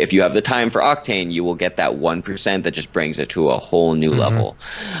if you have the time for Octane, you will get that 1% that just brings it to a whole new level.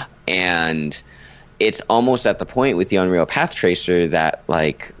 And it's almost at the point with the Unreal Path Tracer that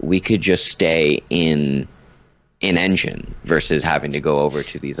like we could just stay in engine versus having to go over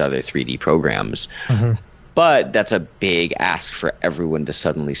to these other 3D programs. But that's a big ask for everyone to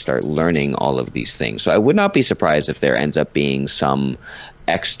suddenly start learning all of these things. So I would not be surprised if there ends up being some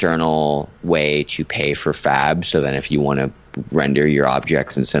external way to pay for fab, so then if you want to render your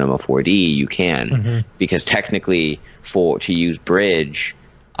objects in Cinema 4D, you can. Because technically, to use Bridge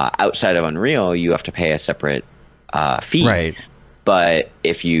outside of Unreal, you have to pay a separate fee. Right. But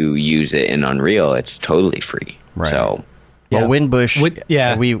if you use it in Unreal, it's totally free. Right. So, well, Winbush,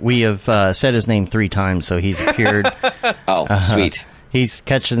 we have said his name 3 times, so he's appeared. Sweet. He's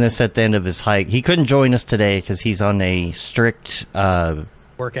catching this at the end of his hike. He couldn't join us today because he's on a strict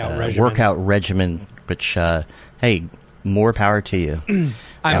workout regimen. Which, hey, more power to you.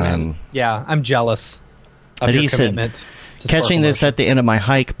 I'm jealous of your commitment. Catching this at the end of my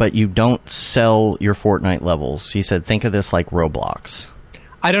hike, but you don't sell your Fortnite levels. He said, think of this like Roblox.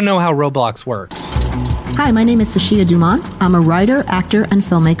 I don't know how Roblox works. Hi, my name is Sashia Dumont. I'm a writer, actor, and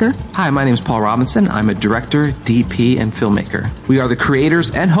filmmaker. Hi, my name is Paul Robinson. I'm a director, DP, and filmmaker. We are the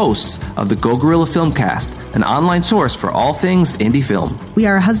creators and hosts of the Go Gorilla Filmcast, an online source for all things indie film. We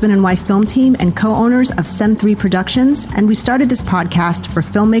are a husband and wife film team and co-owners of Send 3 Productions, and we started this podcast for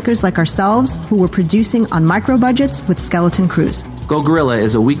filmmakers like ourselves who were producing on micro budgets with skeleton crews. Go Gorilla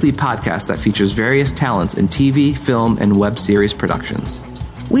is a weekly podcast that features various talents in TV, film, and web series productions.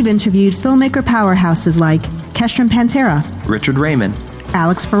 We've interviewed filmmaker powerhouses like Kestrin Pantera, Richard Raymond,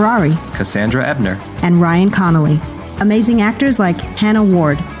 Alex Ferrari, Cassandra Ebner, and Ryan Connolly. Amazing actors like Hannah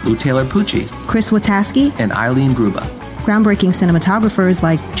Ward, Lou Taylor Pucci, Chris Wataski, and Eileen Gruba. Groundbreaking cinematographers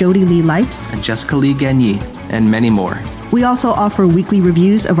like Jody Lee Lipes, and Jessica Lee Gagné, and many more. We also offer weekly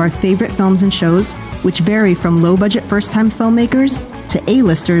reviews of our favorite films and shows, which vary from low-budget first-time filmmakers to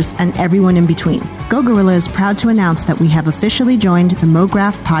A-listers and everyone in between. Go Gorilla is proud to announce that we have officially joined the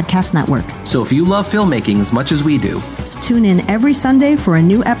Mograph Podcast Network. So if you love filmmaking as much as we do, tune in every Sunday for a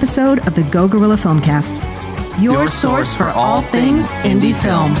new episode of the Go Gorilla Filmcast. Your source for all things indie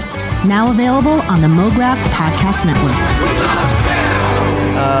film. Now available on the Mograph Podcast Network.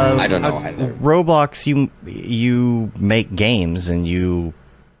 I don't know either. Roblox, you make games and you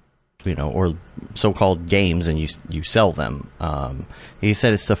know, or so-called games, and you sell them. He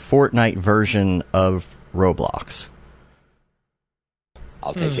said it's the Fortnite version of Roblox.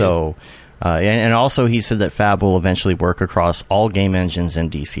 I'll take it. So, and also he said that Fab will eventually work across all game engines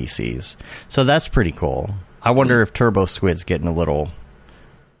and DCCs. So that's pretty cool. I wonder if Turbo Squid's getting a little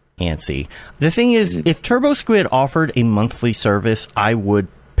antsy. The thing is, if Turbo Squid offered a monthly service, I would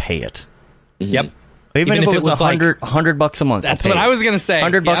pay it. Yep. Even if it was $100 a month. That's what I was going to say.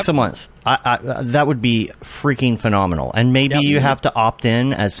 $100 a month. I that would be freaking phenomenal. And maybe you have to opt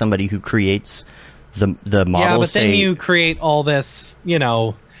in as somebody who creates the model. Yeah, but then you create all this, you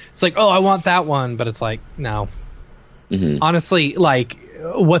know, it's like, oh, I want that one. But it's like, no. Honestly, like,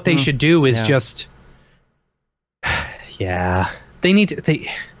 what they should do is just, they need to,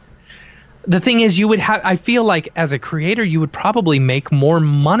 the thing is, you would have, I feel like as a creator, you would probably make more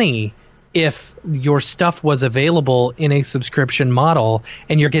money if your stuff was available in a subscription model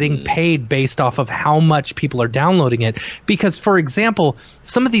and you're getting paid based off of how much people are downloading it. Because, for example,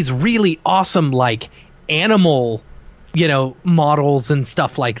 some of these really awesome, like, animal, you know, models and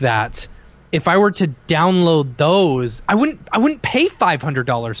stuff like that, if I were to download those, I wouldn't pay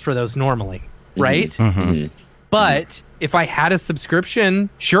 $500 for those normally, right? But if I had a subscription,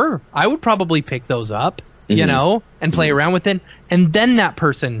 sure, I would probably pick those up, you know, and play around with it. And then that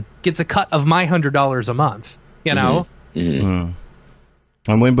person gets a cut of my $100 a month, you know? And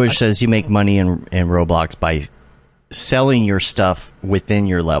Winbush says you make money in Roblox by selling your stuff within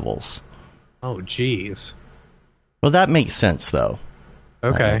your levels. Oh, geez. Well, that makes sense, though.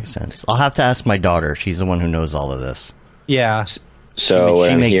 Okay. That makes sense. I'll have to ask my daughter. She's the one who knows all of this. Yeah. So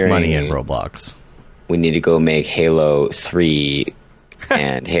she makes money in Roblox. We need to go make Halo 3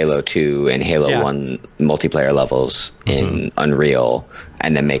 and Halo 2 and Halo 1 multiplayer levels in Unreal,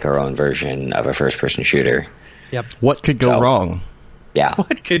 and then make our own version of a first-person shooter. Yep. What could go wrong? Yeah.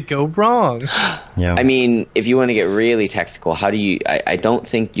 What could go wrong? Yeah. I mean, if you want to get really technical, how do you... I don't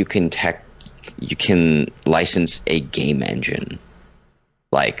think you can license a game engine.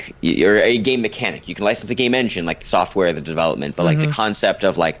 Like, or a game mechanic. You can license a game engine, like the software, the development, but like the concept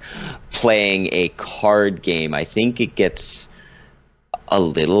of like playing a card game, I think it gets a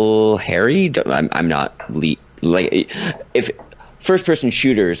little hairy. I'm not like, if first-person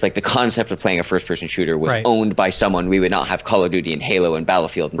shooters, like the concept of playing a first-person shooter was owned by someone, we would not have Call of Duty and Halo and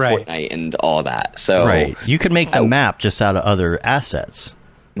Battlefield and Fortnite and all that. So you could make the map just out of other assets,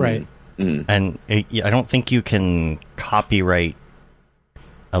 right? And I don't think you can copyright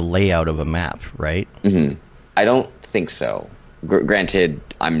a layout of a map, right? I don't think so. Granted,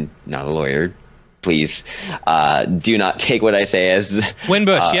 I'm not a lawyer. Please do not take what I say as...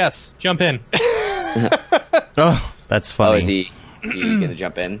 Winbush, yes. Jump in. Oh, that's funny. Oh, is he going to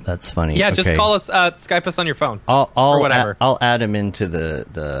jump in? That's funny. Yeah, just call us, Skype us on your phone. Or whatever. I'll add him into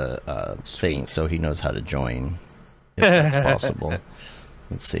the thing so he knows how to join, if that's possible.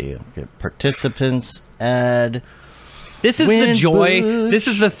 Let's see. Get participants, add... This is Winbush. the joy. This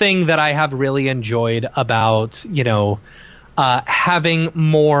is the thing that I have really enjoyed about, having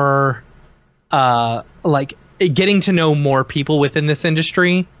more, like getting to know more people within this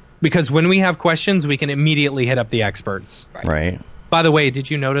industry. Because when we have questions, we can immediately hit up the experts. Right. By the way, did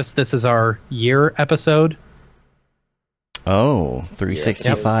you notice this is our year episode? Oh,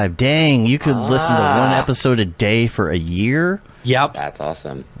 365. Yep. Dang, you could listen to one episode a day for a year? Yep. That's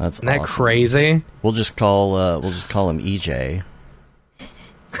awesome. Isn't that crazy? We'll just call him EJ.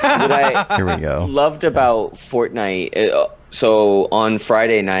 What Here we go. Loved about Fortnite. So on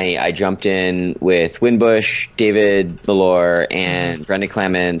Friday night, I jumped in with Winbush, David Malore, and Brendan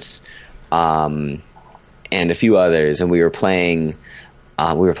Clements, and a few others, and we were playing.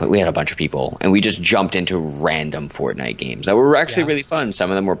 We had a bunch of people, and we just jumped into random Fortnite games that were actually really fun.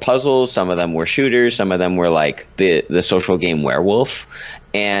 Some of them were puzzles, some of them were shooters, some of them were like the social game Werewolf,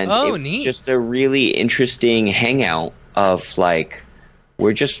 and it was just a really interesting hangout of like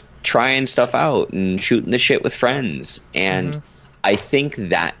we're just trying stuff out and shooting the shit with friends, and I think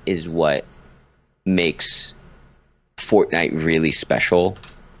that is what makes Fortnite really special.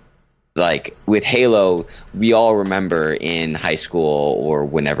 Like with Halo, we all remember in high school or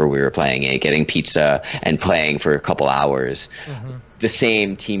whenever we were playing it, getting pizza and playing for a couple hours. The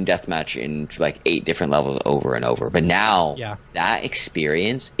same team deathmatch in like 8 different levels over and over. But now that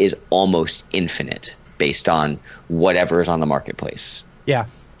experience is almost infinite based on whatever is on the marketplace. Yeah.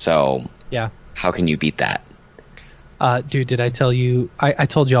 So how can you beat that? Dude, did I tell you? I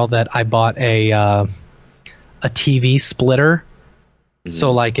told y'all that I bought a TV splitter.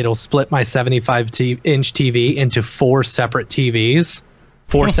 So, like, it'll split my 75-inch TV into 4 separate TVs,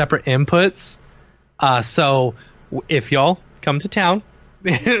 4 separate inputs. So, if y'all come to town,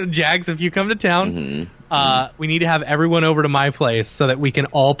 Jags, if you come to town, we need to have everyone over to my place so that we can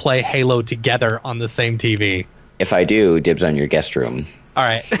all play Halo together on the same TV. If I do, dibs on your guest room. All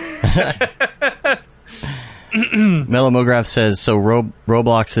right. Mellow Mograph says, so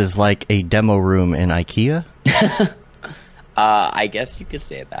Roblox is like a demo room in IKEA? I guess you could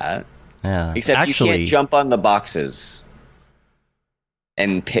say that. Yeah. Except you can't jump on the boxes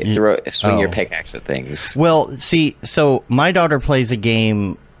and swing your pickaxe at things. Well, see, so my daughter plays a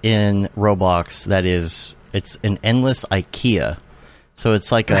game in Roblox that it's an endless IKEA. So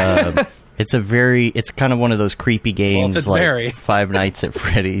it's like it's kind of one of those creepy games like Five Nights at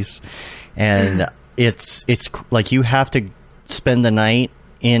Freddy's. And it's like you have to spend the night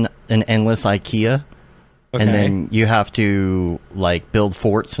in an endless IKEA. Okay. And then you have to like build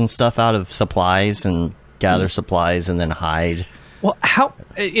forts and stuff out of supplies and gather supplies and then hide. Well, how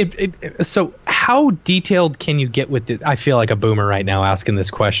detailed can you get with it? I feel like a boomer right now asking this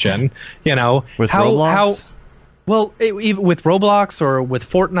question. With Roblox? Even with Roblox or with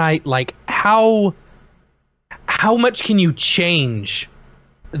Fortnite, like how much can you change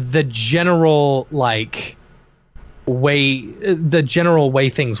the general way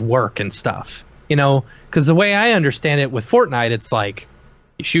things work and stuff? Because the way I understand it with Fortnite, it's like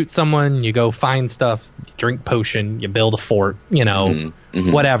you shoot someone, you go find stuff, you drink potion, you build a fort,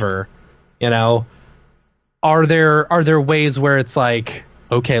 whatever. Are there ways where it's like,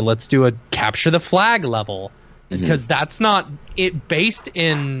 okay, let's do a capture the flag level? Because that's not it based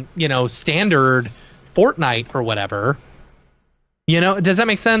in, standard Fortnite or whatever. Does that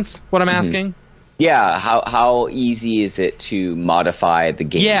make sense, what I'm asking? Yeah, how easy is it to modify the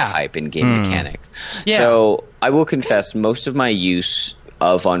game type and game mechanic? Yeah. So I will confess, most of my use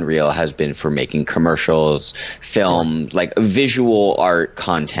of Unreal has been for making commercials, film, like visual art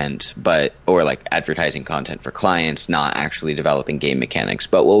content, or like advertising content for clients, not actually developing game mechanics.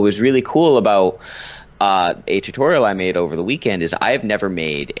 But what was really cool about a tutorial I made over the weekend is I've never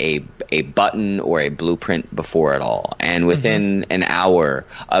made a button or a blueprint before at all. And within an hour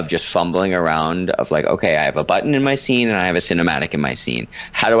of just fumbling around of like, okay, I have a button in my scene and I have a cinematic in my scene.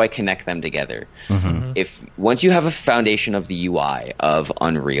 How do I connect them together? If once you have a foundation of the UI of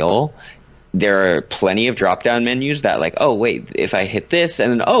Unreal, there are plenty of drop-down menus that like, oh, wait, if I hit this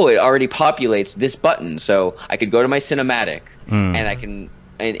and then, it already populates this button. So I could go to my cinematic and I can...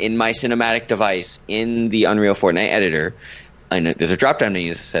 in my cinematic device in the Unreal Fortnite editor, and there's a drop-down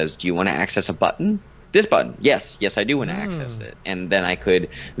menu that says, do you want to access a button? This button. Yes, I do want to access it. And then I could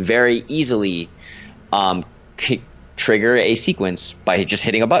very easily trigger a sequence by just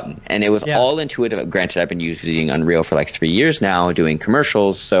hitting a button. And it was all intuitive. Granted, I've been using Unreal for like 3 years now, doing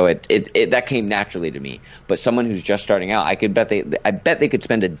commercials, so it that came naturally to me. But someone who's just starting out, I bet they could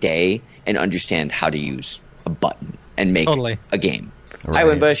spend a day and understand how to use a button and make a game. Right.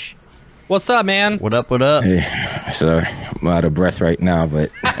 Hi, Winbush. What's up, man? What up? Hey, so I'm out of breath right now, but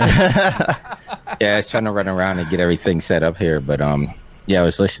I was trying to run around and get everything set up here. But I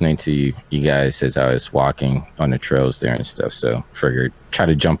was listening to you guys as I was walking on the trails there and stuff. So figured try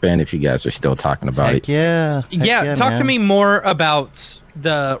to jump in if you guys are still talking about it. Yeah, talk to me more about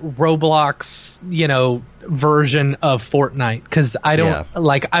the Roblox, version of Fortnite, because I don't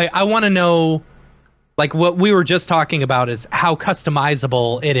I want to know. Like what we were just talking about is how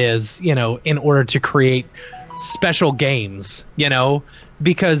customizable it is, in order to create special games,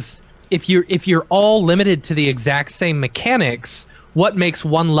 because if you're all limited to the exact same mechanics, what makes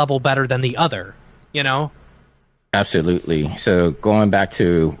one level better than the other, Absolutely. So going back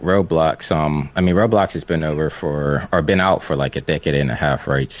to Roblox, Roblox has been out for like a decade and a half,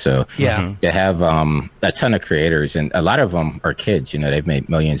 right? So they have a ton of creators, and a lot of them are kids. They've made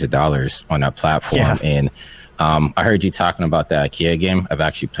millions of dollars on that platform. And I heard you talking about the IKEA game. I've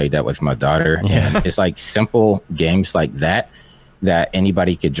actually played that with my daughter, and it's like simple games like that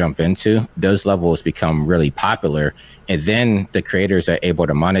anybody could jump into. Those levels become really popular, and then the creators are able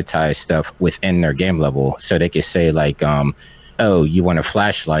to monetize stuff within their game level. So they could say like, you want a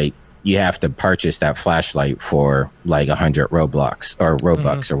flashlight, you have to purchase that flashlight for like 100 Roblox or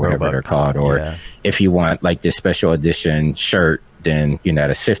Robux or whatever they're called. Or if you want like this special edition shirt, then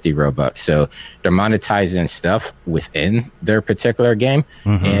that's 50 Robux. So they're monetizing stuff within their particular game,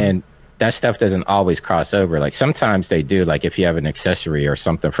 and that stuff doesn't always cross over. Like sometimes they do, like if you have an accessory or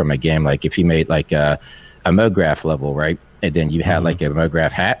something from a game, like if you made like a Mograph level, right? And then you had like a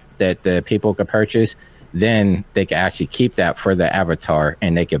Mograph hat that the people could purchase, then they could actually keep that for the avatar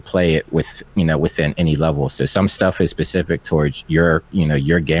and they could play it with, within any level. So some stuff is specific towards your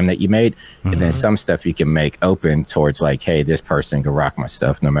game that you made. And then some stuff you can make open towards like, hey, this person can rock my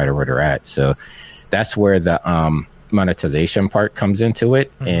stuff no matter where they're at. So that's where the, monetization part comes into it.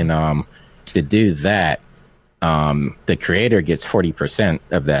 And to do that, the creator gets 40%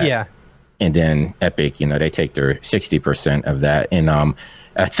 of that, and then Epic, they take their 60% of that. And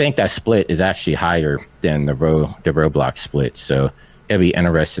I think that split is actually higher than the Roblox split. So it'll be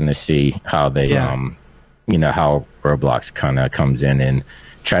interesting to see how they how Roblox kind of comes in and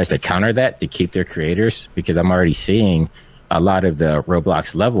tries to counter that to keep their creators, because I'm already seeing a lot of the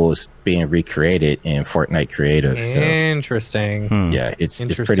Roblox levels being recreated in Fortnite Creative. So, interesting. Yeah, it's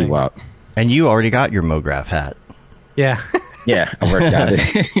pretty wild. And you already got your Mograph hat. Yeah. Yeah, I worked out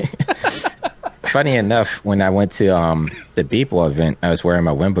it. Funny enough, when I went to the Beeple event, I was wearing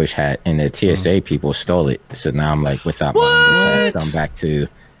my Winbush hat, and the TSA people stole it. So now I'm like without my Winbush hat. So I'm back to...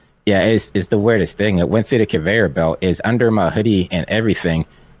 Yeah, it's the weirdest thing. It went through the conveyor belt. It's under my hoodie and everything.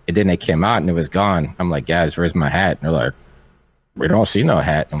 And then it came out and it was gone. I'm like, guys, where's my hat? And they're like, we don't see no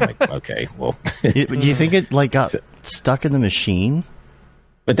hat. I'm like, okay, well. Do you think it like got stuck in the machine?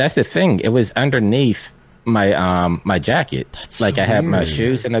 But that's the thing. It was underneath my my jacket. That's like so I had my weird.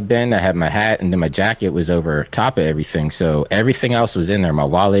 shoes in a bin, I had my hat, and then my jacket was over top of everything. So everything else was in there. My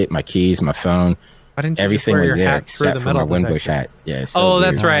wallet, my keys, my phone. Why didn't you everything just wear was your there hat through except the for my metal Winbush detector? hat. Yeah. So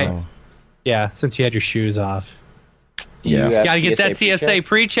that's weird. right. Yeah, since you had your shoes off. Yeah. Gotta get that TSA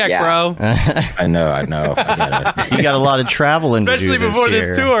pre-check, bro. I know. I gotta, You got a lot of traveling to do Especially before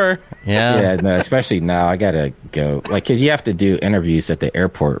year. this tour. Yeah. no, especially now. I gotta go, like, cause you have to do interviews at the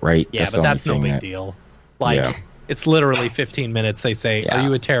airport, right? Yeah, but that's no big deal. Like, it's literally 15 minutes. They say, "Are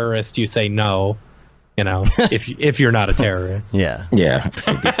you a terrorist?" You say no. If you're not a terrorist. Yeah. Yeah.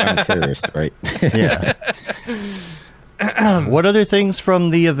 So define a terrorist, right? Yeah. What other things from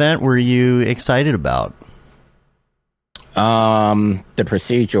the event were you excited about? The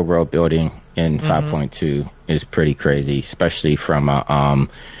procedural world building in 5.2 is pretty crazy, especially from an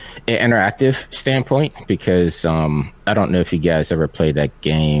interactive standpoint, because I don't know if you guys ever played that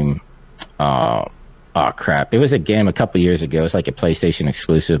game. Oh crap! It was a game a couple years ago. It's like a PlayStation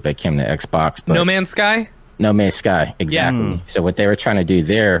exclusive that came to Xbox. But No Man's Sky? No Man's Sky, exactly. Yeah. So what they were trying to do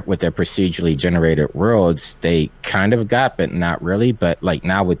there with their procedurally generated worlds, they kind of got, but not really. But like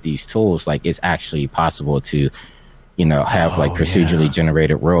now with these tools, like it's actually possible to, have like procedurally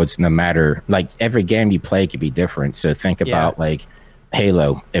generated worlds. No matter, like every game you play could be different. So think about like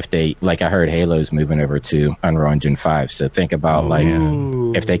Halo. If they, like I heard Halo's moving over to Unreal Engine 5. So think about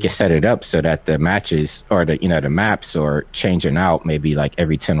if they could set it up so that the matches or the maps are changing out maybe like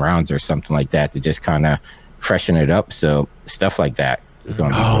every 10 rounds or something like that to just kind of freshen it up. So stuff like that is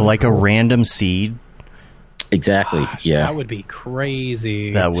going to be like a random seed. Exactly. Gosh, yeah, that would be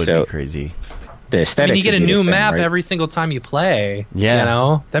crazy. That would be crazy. The aesthetics. You get a would be new the same, map right? every single time you play.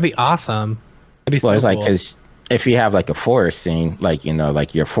 Yeah. That'd be awesome. That'd be so it's like cool. because if you have like a forest scene, like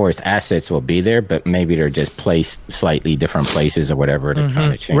like your forest assets will be there, but maybe they're just placed slightly different places or whatever to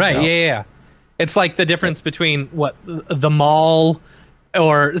kind of change. Right? out. Yeah. It's like the difference between what the mall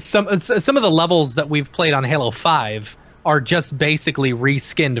or some of the levels that we've played on Halo 5 are just basically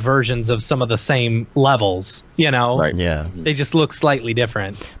reskinned versions of some of the same levels. Right. Yeah. They just look slightly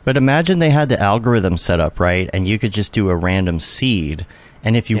different. But imagine they had the algorithm set up, right? And you could just do a random seed.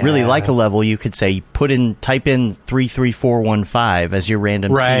 And if you really like a level, you could say, type in 33415 as your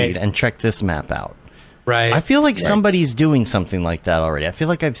random seed and check this map out. Right. I feel like somebody's doing something like that already. I feel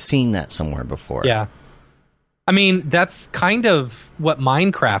like I've seen that somewhere before. Yeah. I mean, that's kind of what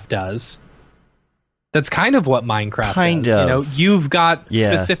Minecraft does. There's you've got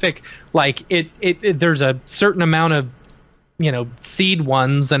specific, like it there's a certain amount of, seed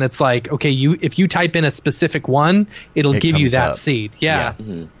ones, and it's like, okay, if you type in a specific one, it'll give you that seed. Yeah.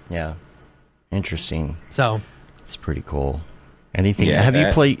 Yeah. Interesting. So it's pretty cool. Anything? Yeah, Have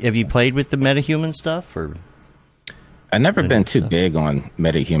you played with the metahuman stuff or? I've never been too big on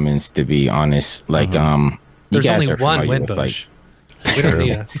metahumans, to be honest. Like, you there's guys only are one familiar with, Winbush. We don't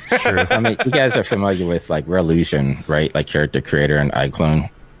need it's true. I mean, you guys are familiar with like Revolution, right? Like Character Creator and iClone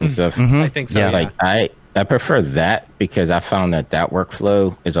and stuff. I think so. Yeah. Like I prefer that because I found that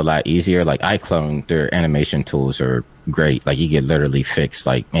workflow is a lot easier. Like iClone, their animation tools are great. Like you can literally fix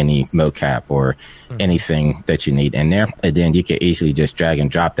like any mocap or anything that you need in there, and then you can easily just drag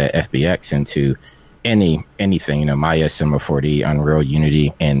and drop that FBX into anything. Maya, Cinema 4D, Unreal,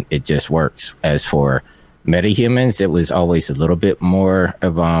 Unity, and it just works. As for metahumans, it was always a little bit more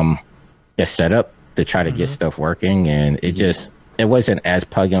of a setup to try to get stuff working, and it wasn't as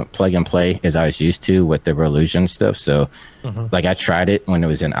plug and play as I was used to with the Revolution stuff. So like I tried it when it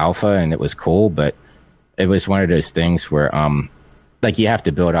was in alpha and it was cool, but it was one of those things where like you have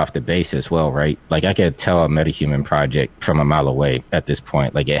to build off the base as well, right? Like I could tell a metahuman project from a mile away at this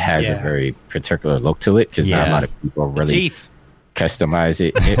point. Like it has a very particular look to it because not a lot of people really customize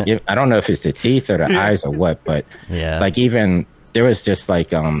it. I don't know if it's the teeth or the eyes or what, but like even there was just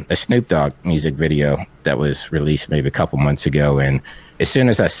like a Snoop Dogg music video that was released maybe a couple months ago, and as soon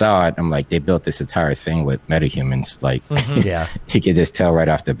as I saw it, I'm like, they built this entire thing with metahumans. Like, you could just tell right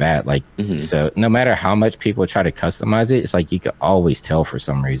off the bat. Like, so no matter how much people try to customize it, it's like you could always tell for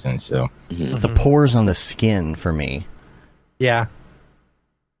some reason. So the pores on the skin for me. Yeah.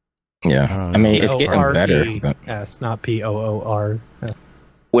 Yeah, I mean, it's getting better. Yes, not POOR.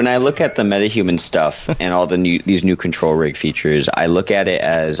 When I look at the metahuman stuff and all these new control rig features, I look at it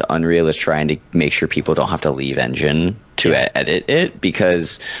as Unreal is trying to make sure people don't have to leave Engine to edit it,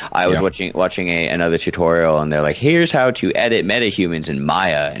 because I was watching another tutorial and they're like, here's how to edit metahumans in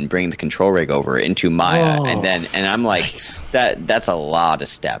Maya and bring the control rig over into Maya, and I'm like, that's a lot of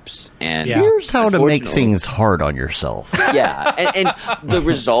steps. And here's how to make things hard on yourself. And the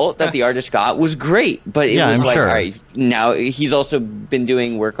result that the artist got was great, but it was like, all right, now he's also been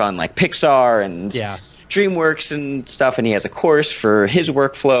doing work on like Pixar and DreamWorks and stuff, and he has a course for his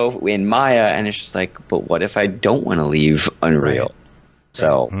workflow in Maya, and it's just like, but what if I don't want to leave Unreal?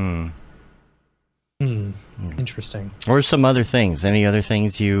 So interesting. Or some other things. Any other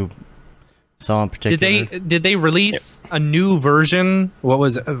things you saw in particular? Did they release a new version? What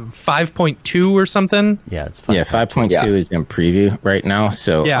was it, 5.2 or something? Yeah, it's 5.2. 5.2 is in preview right now.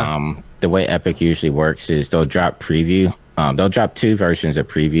 So the way Epic usually works is they'll drop preview. They'll drop two versions of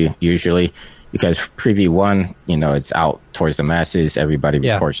preview usually, because preview 1, it's out towards the masses. Everybody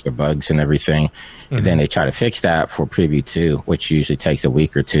reports their bugs and everything. And then they try to fix that for preview 2, which usually takes a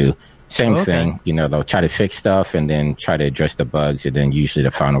week or two. Same thing, they'll try to fix stuff and then try to address the bugs. And then usually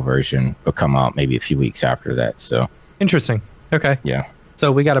the final version will come out maybe a few weeks after that. So Interesting. Okay. Yeah.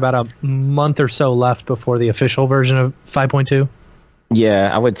 So we got about a month or so left before the official version of 5.2.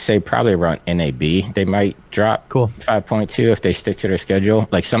 Yeah, I would say probably around NAB they might drop. Cool. 5.2 if they stick to their schedule.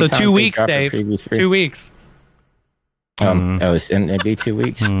 Like sometimes so 2 weeks, Dave. 2 weeks. Oh, it's NAB 2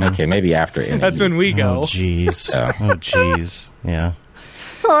 weeks. Okay, maybe after NAB. That's when we go. Oh jeez. Oh jeez. Yeah.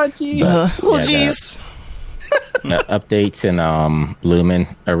 Oh jeez. Jeez. Updates in Lumen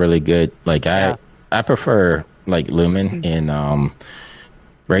are really good. Like I prefer like Lumen in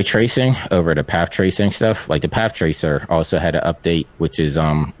ray tracing over the path tracing stuff. Like the path tracer also had an update which is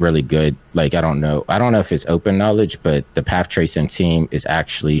really good. Like I don't know if it's open knowledge, but the path tracing team is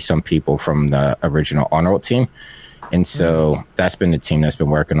actually some people from the original Arnold team. And so that's been the team that's been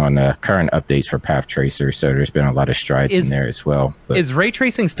working on the current updates for path tracer. So there's been a lot of strides in there as well. But is ray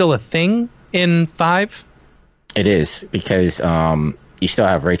tracing still a thing in 5? it is, because you still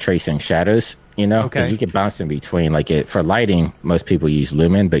have ray tracing shadows, you know, Okay. and you can bounce in between. Like for lighting, most people use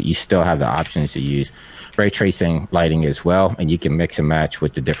Lumen, but you still have the options to use ray tracing lighting as well. And you can mix and match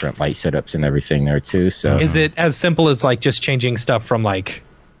with the different light setups and everything there too. So Is it as simple as like just changing stuff from like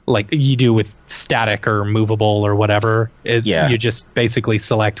you do with static or movable or whatever? You just basically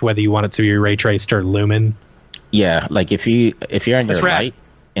select whether you want it to be ray traced or Lumen. Yeah, like if you're on your rad. light,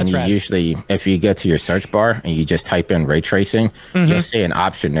 and That's you rad. usually, if you go to your search bar and you just type in ray tracing, you'll see an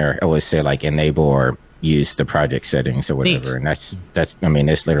option there. It will say like enable or use the project settings or whatever. Neat. And that's I mean,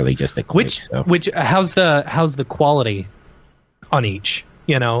 it's literally just a click. Which how's the quality on each?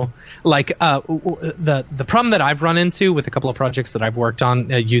 You know, like the problem that I've run into with a couple of projects that I've worked on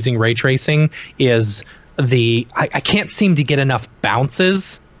using ray tracing is I can't seem to get enough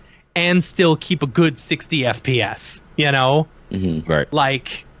bounces and still keep a good 60 FPS. You know, Right.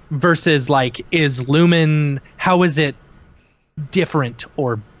 like versus like is Lumen, how is it different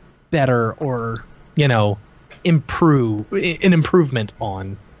or better or an improvement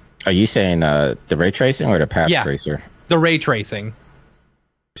on? Are you saying the ray tracing or the path tracer? The ray tracing.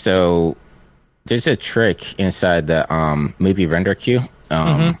 So there's a trick inside the movie render queue.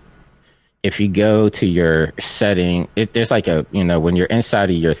 If you go to your setting, there's like a, when you're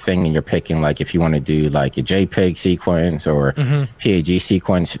inside of your thing and you're picking, like if you want to do like a JPEG sequence or PAG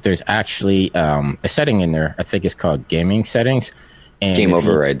sequence, there's actually a setting in there. I think it's called gaming settings. And Game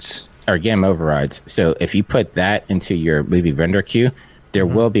overrides. Or game overrides. So if you put that into your movie render queue, there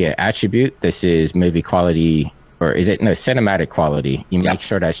will be an attribute. This is movie quality, or is it cinematic quality? You make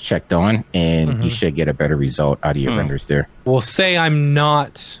sure that's checked on, and you should get a better result out of your renders there. Well, say I'm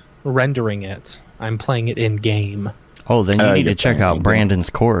not rendering it, I'm playing it in game. Oh, then you need to check out Brandon's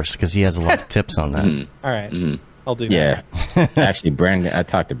course, because he has a lot of tips on that. All right, I'll do that. Yeah, actually, Brandon. I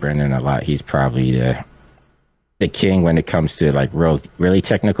talked to Brandon a lot. He's probably the king when it comes to like really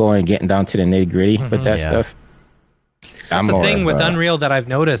technical and getting down to the nitty gritty with that stuff. That's the thing with Unreal that I've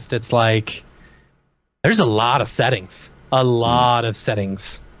noticed. It's like there's a lot of settings,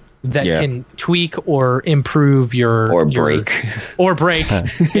 that can tweak or improve your break.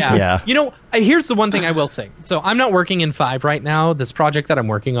 Yeah. Here's the one thing I will say. So I'm not working in 5 right now. This project that I'm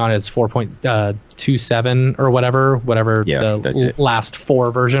working on is 4.27 or whatever the last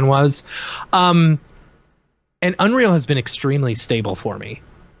 4 version was. And Unreal has been extremely stable for me.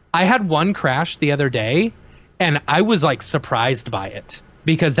 I had one crash the other day, and I was like surprised by it,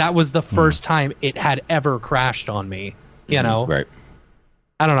 because that was the first time it had ever crashed on me. You know? Right.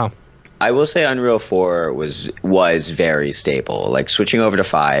 I don't know. I will say Unreal 4 was very stable. Like switching over to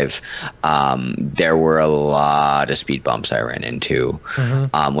 5, there were a lot of speed bumps I ran into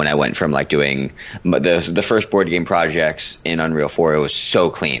when I went from like doing the first board game projects in Unreal 4. It was so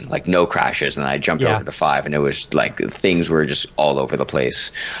clean, like no crashes, and I jumped over to 5, and it was like things were just all over the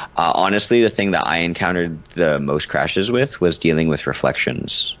place. Honestly, the thing that I encountered the most crashes with was dealing with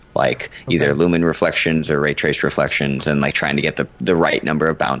reflections. Like either lumen reflections or ray trace reflections, and like trying to get the right number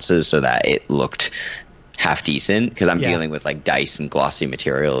of bounces so that it looked half decent, because I'm dealing with like dice and glossy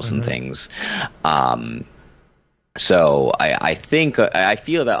materials and things. So I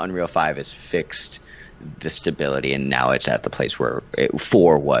feel that Unreal 5 has fixed the stability, and now it's at the place where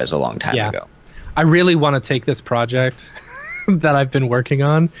 4 was a long time ago. I really want to take this project that I've been working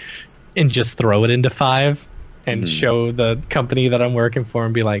on and just throw it into 5. And show the company that I'm working for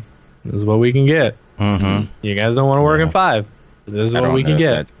and be like, this is what we can get. You guys don't want to work in 5. This is what we can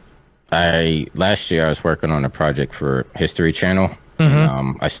get. Last year I was working on a project for History Channel.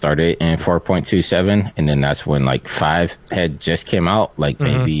 And, I started in 4.27, and then that's when like 5 had just came out, like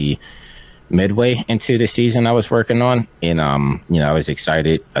maybe midway into the season I was working on. And I was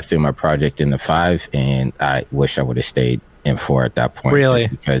excited. I threw my project into 5, and I wish I would have stayed in 4 at that point. Really?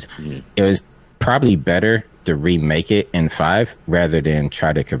 Because it was probably better to remake it in 5 rather than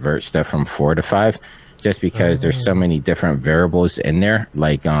try to convert stuff from 4 to 5, just because there's so many different variables in there.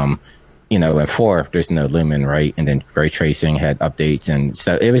 Like, at 4, there's no lumen, right? And then ray tracing had updates, and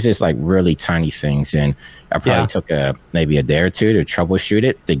so it was just like really tiny things. And I probably took maybe a day or two to troubleshoot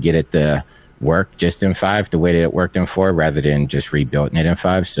it to get it to work just in 5 the way that it worked in 4, rather than just rebuilding it in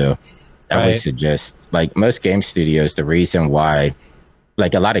 5. So I would suggest, like most game studios, the reason why,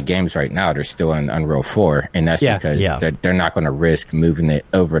 like a lot of games right now, they're still in Unreal 4, and that's because they're not going to risk moving it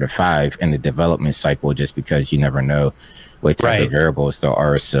over to 5 in the development cycle, just because you never know what type of variables there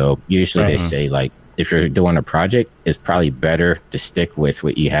are. So usually they say, like, if you're doing a project, it's probably better to stick with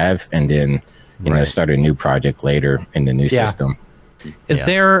what you have and then start a new project later in the new system. Is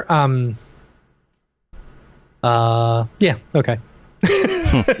there okay.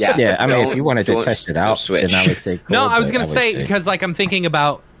 Yeah, I mean, if you wanted to test it out, then I would say cool, no, I was going to say, because like I'm thinking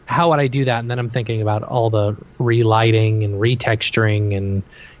about how would I do that, and then I'm thinking about all the relighting and retexturing, and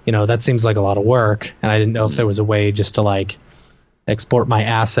that seems like a lot of work, and I didn't know if there was a way just to like export my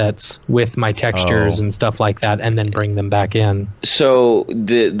assets with my textures and stuff like that, and then bring them back in. So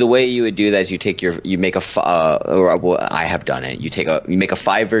the way you would do that is you make I have done it. You make a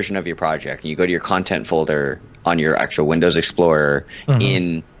 5 version of your project, and you go to your content folder on your actual Windows Explorer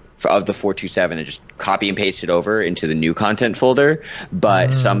of the 427 and just copy and paste it over into the new content folder.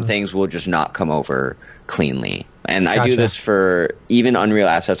 But some things will just not come over cleanly. And I do this for even Unreal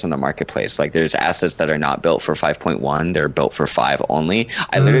assets on the marketplace. Like there's assets that are not built for 5.1. They're built for 5 only.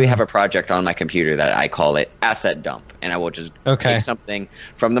 I literally have a project on my computer that I call it asset dump. And I will just take something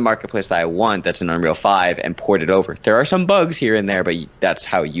from the marketplace that I want that's in Unreal 5 and port it over. There are some bugs here and there, but that's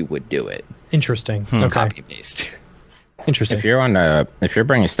how you would do it. Interesting. Copy and paste. Interesting. If you're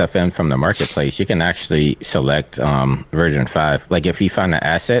bringing stuff in from the marketplace, you can actually select version 5. Like if you find an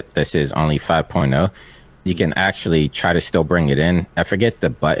asset that says only 5.0, you can actually try to still bring it in. I forget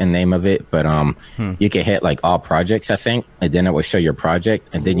the button name of it, but you can hit like all projects, I think, and then it will show your project,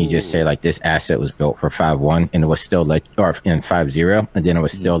 and then you just say like this asset was built for 5.1, and it will still let, or in 5.0, and then it will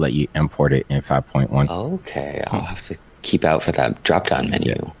still let you import it in 5.1. Okay, I'll have to keep out for that drop-down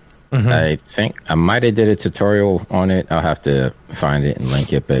menu. Yeah. I think I might have did a tutorial on it. I'll have to find it and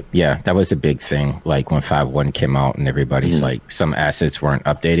link it. But yeah, that was a big thing. Like when 5.1 came out and everybody's like, some assets weren't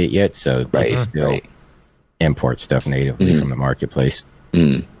updated yet. So you can still import stuff natively from the marketplace.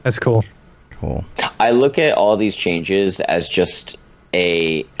 That's cool. Cool. I look at all these changes as just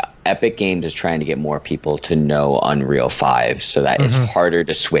Epic Games is trying to get more people to know Unreal 5 so that it's harder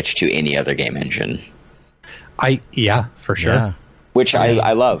to switch to any other game engine. For sure. Yeah. Which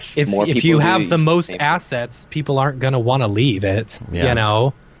I love. If you have the most assets, people aren't going to want to leave it,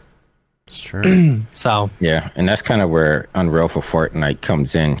 It's true. So yeah, and that's kind of where Unreal for Fortnite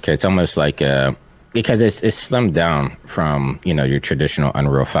comes in, because it's almost like because it's slimmed down from your traditional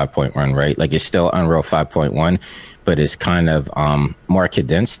Unreal 5.1, right? Like it's still Unreal 5.1, but it's kind of more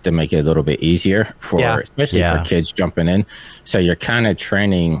condensed to make it a little bit easier especially for kids jumping in. So you're kind of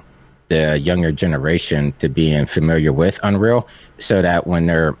training the younger generation to being familiar with Unreal, so that when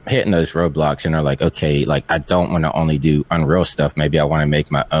they're hitting those roadblocks and they're like, okay, like I don't want to only do Unreal stuff, maybe I want to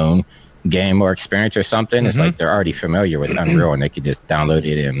make my own game or experience or something. It's like they're already familiar with Unreal and they could just download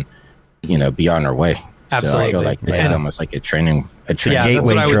it and be on their way. Absolutely. So I feel like it's almost like a training gateway that's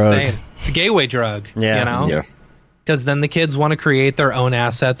what drug. I was saying. It's a gateway drug. Yeah. Because then the kids want to create their own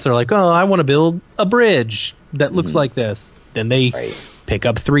assets. They're like, oh, I want to build a bridge that looks like this. Then they pick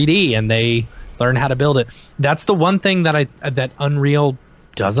up 3D and they learn how to build it. That's the one thing that Unreal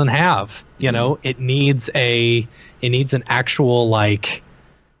doesn't have. It needs an actual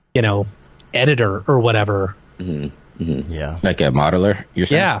editor or whatever. Yeah, like a modeler. You're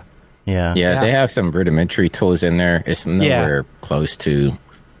saying? Yeah. They have some rudimentary tools in there. It's nowhere close to.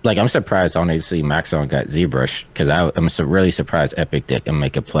 Like I'm surprised honestly Maxon got ZBrush, because I'm really surprised Epic didn't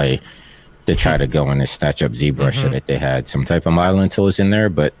make a play to try to go in and snatch up ZBrush so that they had some type of modeling tools in there.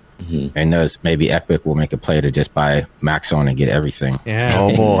 But I know maybe Epic will make a play to just buy Maxon and get everything. Yeah.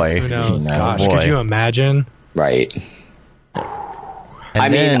 Oh boy. Who knows? Gosh, could you imagine? Right.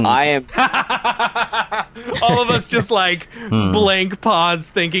 And I am. All of us just like blank pause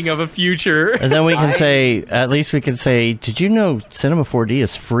thinking of a future. And then we can say, at least we can say, did you know Cinema 4D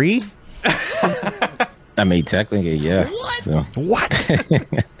is free? I mean, technically, yeah. What?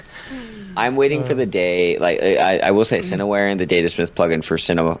 I'm waiting for the day. Like I will say, Cineware and the Datasmith plugin for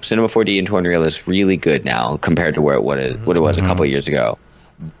Cinema 4D into Unreal is really good now compared to what it was a couple of years ago.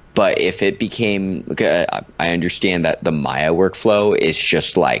 But if it became, I understand that the Maya workflow is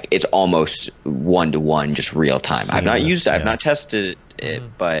just like, it's almost 1-to-1, just real time. I've not tested it.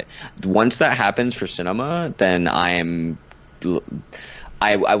 But once that happens for cinema, then I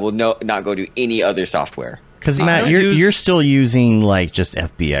will not go to any other software. Because Matt, you're still using like just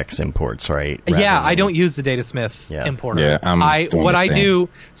FBX imports, right? I don't use the Datasmith importer. Yeah,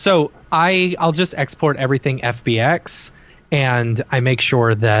 I'll just export everything FBX, and I make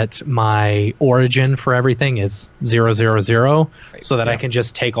sure that my origin for everything is 000, so that I can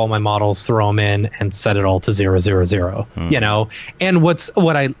just take all my models, throw them in, and set it all to 000. You know, and what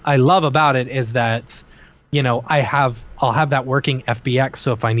I love about it is that, you know, I'll have that working FBX.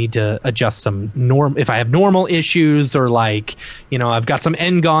 So if I need to adjust if I have normal issues, or like, you know, I've got some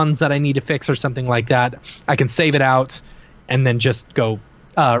n-gons that I need to fix or something like that, I can save it out and then just go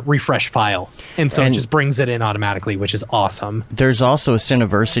refresh file. And so it just brings it in automatically, which is awesome. There's also a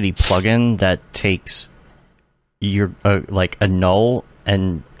Cineversity plugin that takes your like a null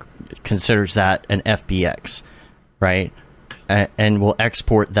and considers that an FBX, right? And will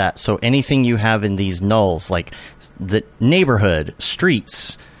export that. So anything you have in these nulls, like the neighborhood,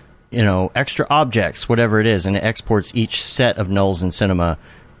 streets, you know, extra objects, whatever it is, and it exports each set of nulls in Cinema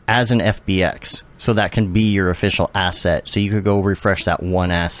as an FBX. So that can be your official asset. So you could go refresh that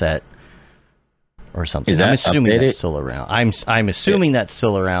one asset or something. I'm assuming that's still around. I'm assuming that's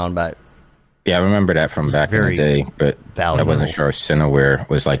still around, but yeah, I remember that from back in the day, but I wasn't sure if Cineware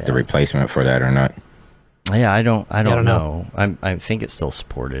was like the replacement for that or not. Yeah, I don't know. I think it's still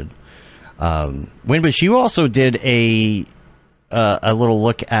supported. Winbush, you also did a little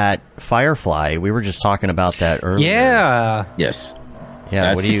look at Firefly. We were just talking about that earlier. Yeah. Yes.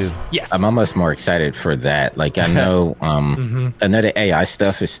 Yeah. What do you? Yes. I'm almost more excited for that. Like, I know, I know the AI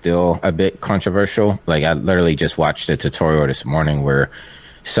stuff is still a bit controversial. Like, I literally just watched a tutorial this morning where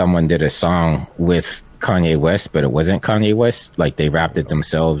someone did a song with Kanye West, but it wasn't Kanye West. Like, they rapped it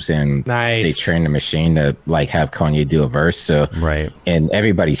themselves, and they trained the machine to like have Kanye do a verse. So and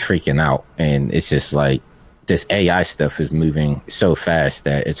everybody's freaking out, and it's just like this AI stuff is moving so fast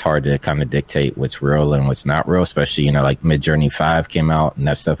that it's hard to kind of dictate what's real and what's not real. Especially, you know, like Midjourney 5 came out, and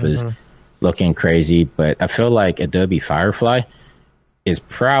that stuff is looking crazy. But I feel like Adobe Firefly is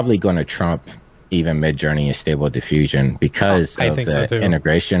probably going to trump even Midjourney and Stable Diffusion because of the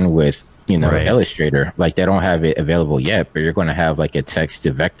integration with, you know, Illustrator. Like, they don't have it available yet, but you're going to have like a text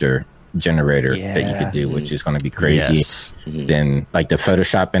to vector generator that you could do, which is going to be crazy. Then like the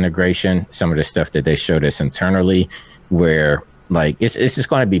Photoshop integration, some of the stuff that they showed us internally, where like it's just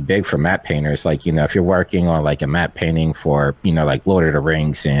going to be big for map painters. Like, you know, if you're working on like a map painting for, you know, like Lord of the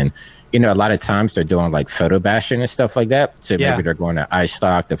Rings, and you know, a lot of times they're doing like photo bashing and stuff like that. So maybe they're going to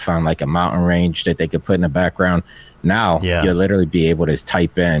iStock to find like a mountain range that they could put in the background. Now you'll literally be able to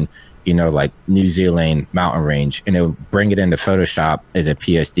type in, you know, like New Zealand mountain range, and it'll bring it into Photoshop as a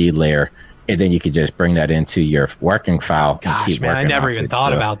PSD layer, and then you could just bring that into your working file. Gosh, and keep man, I never even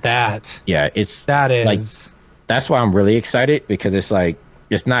thought about that. Yeah, that's why I'm really excited, because it's like,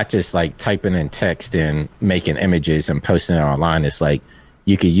 it's not just like typing in text and making images and posting it online. It's like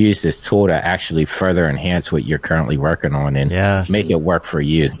you could use this tool to actually further enhance what you're currently working on and make it work for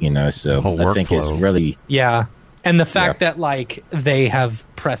you, you know. So I think it's really and the fact that like they have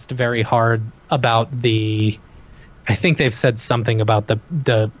pressed very hard about I think they've said something about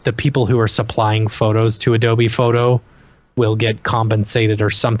the people who are supplying photos to Adobe Photo will get compensated or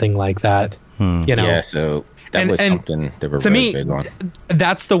something like that. You know. Yeah, so that was something they were really big on.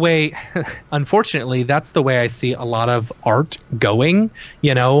 That's the way, unfortunately, that's the way I see a lot of art going.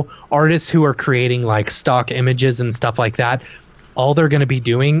 You know, artists who are creating like stock images and stuff like that, all they're going to be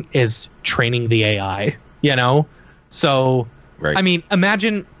doing is training the AI, you know? So, I mean,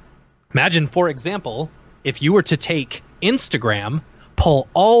 imagine, for example, if you were to take Instagram, pull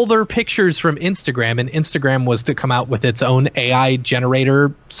all their pictures from Instagram, and Instagram was to come out with its own AI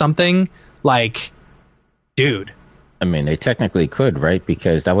generator something, like, dude. I mean, they technically could, right?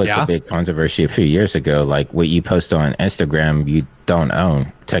 Because that was a big controversy a few years ago. Like, what you post on Instagram, you don't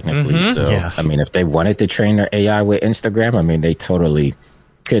own, technically. So, I mean, if they wanted to train their AI with Instagram, I mean, they totally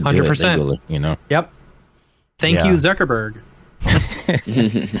could 100%. Do it legally, you know? Yep. Thank you, Zuckerberg.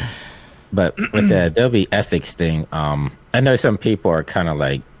 But with the Adobe ethics thing, I know some people are kind of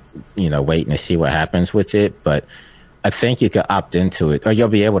like, you know, waiting to see what happens with it, but I think you could opt into it, or you'll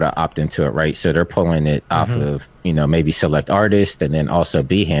be able to opt into it, right? So they're pulling it off of, you know, maybe select artist, and then also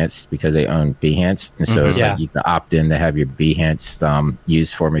Behance, because they own Behance. And so it's like you can opt in to have your Behance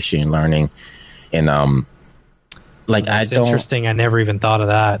used for machine learning. And like, that's interesting. I never even thought of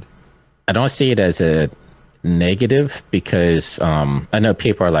that. I don't see it as a negative, because I know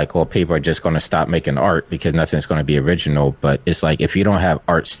people are like, well, people are just going to stop making art because nothing's going to be original. But it's like, if you don't have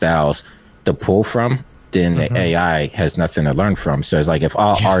art styles to pull from, then the AI has nothing to learn from. So it's like if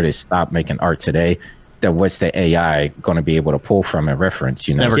all artists stop making art today, then what's the AI going to be able to pull from and reference?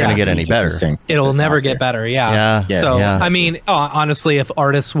 It's never going to get any better. It'll never get better. Yeah. So I mean, honestly, if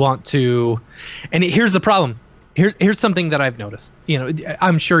artists want to, and here's the problem. Here's something that I've noticed. You know,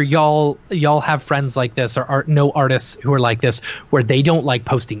 I'm sure y'all have friends like this, or know artists who are like this, where they don't like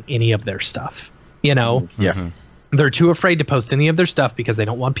posting any of their stuff. You know, they're too afraid to post any of their stuff because they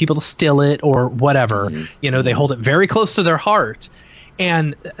don't want people to steal it or whatever. You know, they hold it very close to their heart.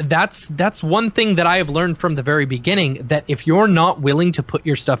 And that's one thing that I have learned from the very beginning, that if you're not willing to put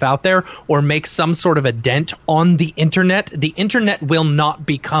your stuff out there or make some sort of a dent on the internet will not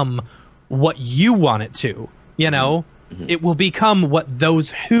become what you want it to. You know, it will become what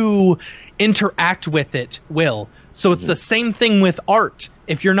those who interact with it will. So it's the same thing with art.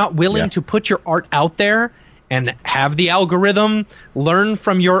 If you're not willing to put your art out there and have the algorithm learn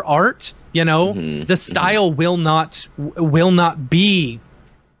from your art, you know, the style will not be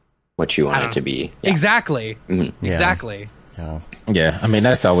what you want it to be. Exactly. Exactly. Yeah, I mean,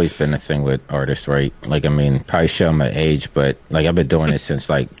 that's always been a thing with artists, right? Like, I mean, probably show my age, but like I've been doing it since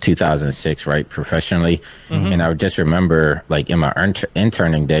like 2006, right, professionally. And I just remember like in my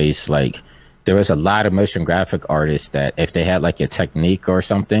interning days, like there was a lot of motion graphic artists that if they had like a technique or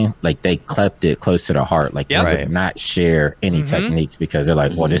something, like they kept it close to the heart. Like they would not share any techniques because they're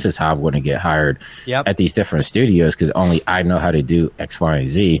like, well, this is how I'm going to get hired at these different studios because only I know how to do X, Y, and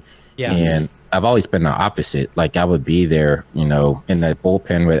Z. And I've always been the opposite. Like I would be there, you know, in the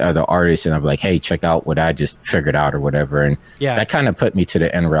bullpen with other artists and I'm like, hey, check out what I just figured out or whatever. And that kind of put me to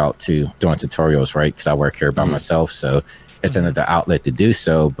the end route to doing tutorials, right? Because I work here by myself. So it's another outlet to do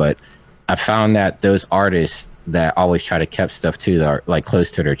so. But I found that those artists that always try to keep stuff to their, like close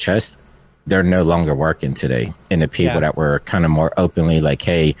to their chest, they're no longer working today. And the people that were kind of more openly like,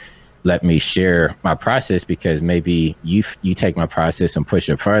 hey, let me share my process because maybe you take my process and push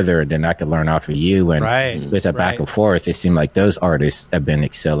it further and then I could learn off of you. And there's a back and forth. It seemed like those artists have been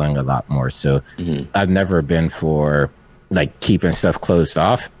excelling a lot more. So I've never been for like keeping stuff closed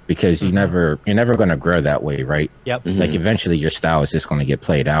off because you're never going to grow that way, right? Like eventually your style is just going to get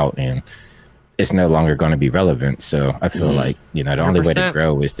played out and it's no longer going to be relevant. So I feel like, you know, the only way to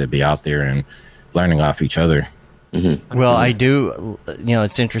grow is to be out there and learning off each other. Well, I do, you know,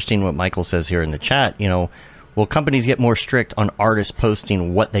 it's interesting what Michael says here in the chat, you know, will companies get more strict on artists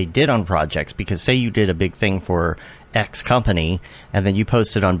posting what they did on projects? Because say you did a big thing for X company and then you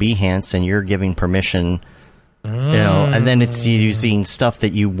post it on Behance and you're giving permission, you know, and then it's using stuff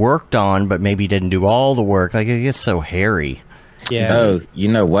that you worked on but maybe didn't do all the work. Like it gets so hairy. Oh, you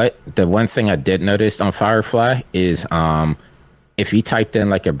know what? The one thing I did notice on Firefly is if you typed in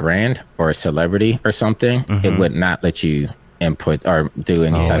like a brand or a celebrity or something, it would not let you input or do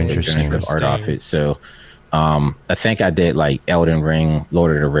any type of generative art off it. So I think I did like Elden Ring,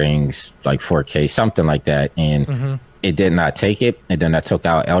 Lord of the Rings, like 4K, something like that. And it did not take it. And then I took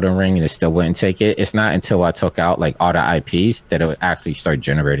out Elden Ring and it still wouldn't take it. It's not until I took out like all the IPs that it would actually start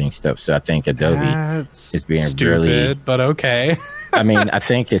generating stuff. So I think Adobe is being stupid, but okay. I mean, I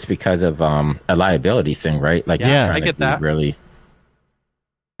think it's because of a liability thing, right? Like, I get that. Really.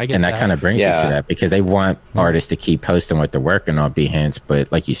 And that kind of brings you to that because they want artists to keep posting what they're working on Behance.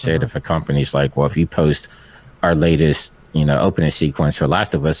 But like you said, if a company's like, well, if you post our latest, you know, opening sequence for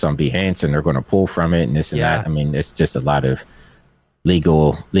Last of Us on Behance and they're going to pull from it and this and that. I mean, it's just a lot of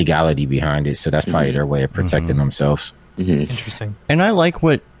legality behind it. So that's probably their way of protecting themselves. Interesting. And I like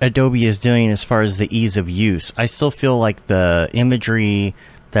what Adobe is doing as far as the ease of use. I still feel like the imagery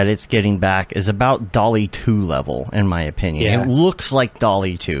that it's getting back is about DALL-E 2 level, in my opinion. It looks like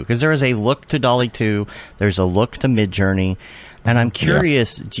DALL-E 2, because there is a look to DALL-E 2, there's a look to Midjourney, and I'm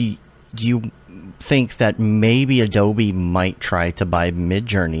curious, do you think that maybe Adobe might try to buy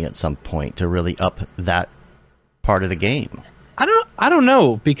Midjourney at some point to really up that part of the game? I don't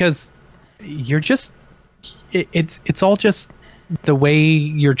know, because you're just it's all just the way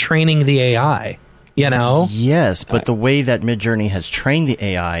you're training the AI. You know? Yes, but the way that Midjourney has trained the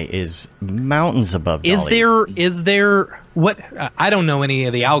AI is mountains above DALL-E. Is there what I don't know any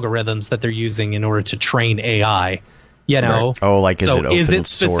of the algorithms that they're using in order to train AI. You know? Right. Oh, like is it open source? Is it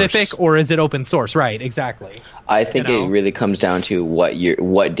specific or is it open source? Right, exactly. I think it really comes down to what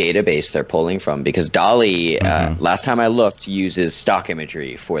database they're pulling from, because DALL-E, last time I looked, uses stock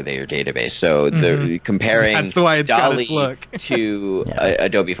imagery for their database. So the comparing DALL-E to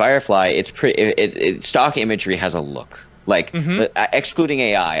Adobe Firefly, it's stock imagery has a look. Like excluding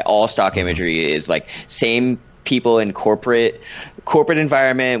AI, all stock imagery is like same people in corporate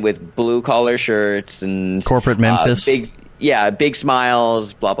environment with blue collar shirts and corporate Memphis. big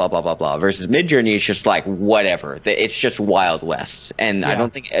smiles, blah, blah, blah, blah, blah. Versus Midjourney is just like whatever. It's just Wild West. And I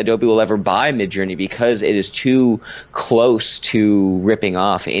don't think Adobe will ever buy Midjourney because it is too close to ripping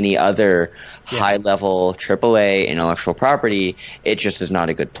off any other high-level AAA intellectual property. It just is not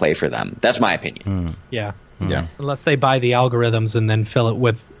a good play for them. That's my opinion. Yeah. Unless they buy the algorithms and then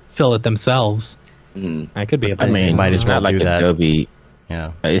fill it themselves. That could be a play. I mean, might as well not do like that. Adobe.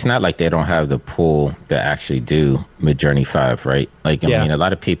 Yeah. It's not like they don't have the pool to actually do Midjourney 5, right? Like, I mean, a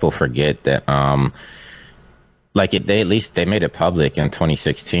lot of people forget that, they made it public in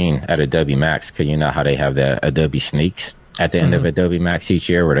 2016 at Adobe Max, because you know how they have the Adobe Sneaks at the end of Adobe Max each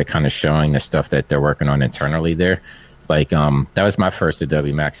year, where they're kind of showing the stuff that they're working on internally there. Like, that was my first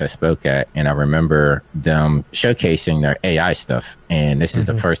Adobe Max I spoke at, and I remember them showcasing their AI stuff. And this is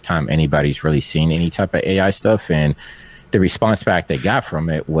the first time anybody's really seen any type of AI stuff. And the response back they got from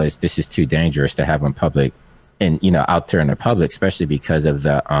it was, this is too dangerous to have in public and, out there in the public, especially because of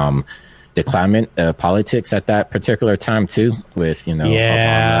the climate politics at that particular time too, with,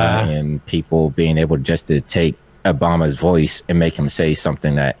 Obama and people being able just to take Obama's voice and make him say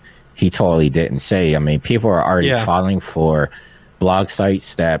something that he totally didn't say. I mean, people are already falling for blog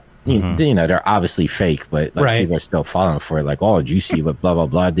sites that, they're obviously fake, but people are still falling for it. Like, oh, did you see what blah, blah,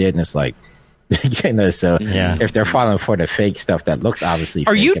 blah did? And it's like, if they're falling for the fake stuff that looks obviously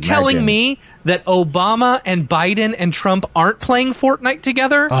Are fake, you telling me that Obama and Biden and Trump aren't playing Fortnite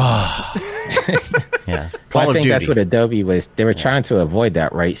together? Yeah. Well, I think that's what Adobe was. They were trying to avoid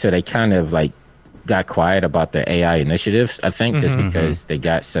that, right? So they kind of got quiet about their AI initiatives, I think, just because they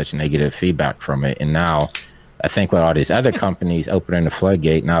got such negative feedback from it. And now I think with all these other companies opening the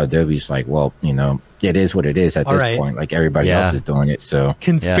floodgate, now Adobe's like, well, it is what it is at this point. Like, everybody else is doing it. So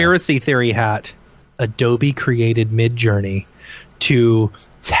conspiracy theory hat. Adobe created Midjourney to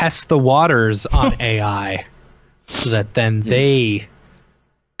test the waters on AI so that then they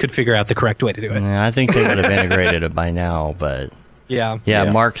could figure out the correct way to do it. Yeah, I think they would have integrated it by now, but yeah.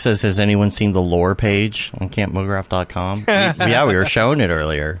 Mark says, has anyone seen the lore page on campmograph.com? We were showing it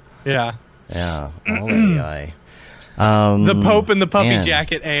earlier. Yeah, all AI. The Pope and the puffy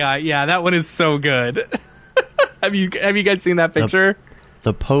jacket AI. Yeah, that one is so good. Have you guys seen that picture?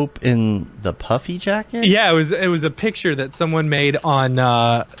 The Pope in the puffy jacket? Yeah, it was a picture that someone made on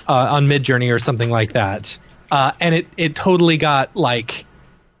Midjourney or something like that, and it totally got like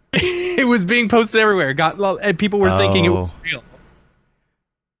it was being posted everywhere. And people were thinking it was real.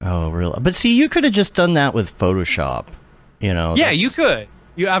 Oh, really? But see, you could have just done that with Photoshop. Yeah, you could.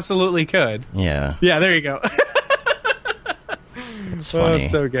 You absolutely could. Yeah. Yeah, there you go. It's funny. Oh,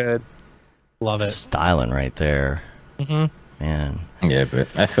 so good. Love it. Styling right there. Man. Yeah, but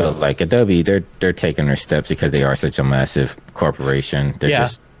I feel like Adobe, they're taking their steps because they are such a massive corporation. They're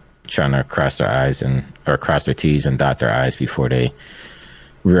just trying to cross their T's and dot their I's before they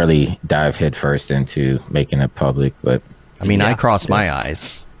really dive headfirst into making it public. But I mean, I cross my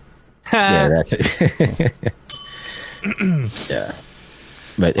eyes. Yeah, that's it. Yeah.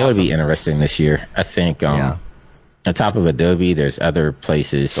 But it would be interesting this year. I think on top of Adobe, there's other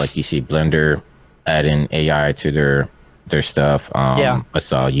places like you see Blender adding AI to their stuff. I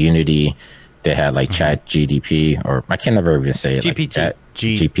saw Unity. They had like Chat GDP, or I can never even say it. GPT. Like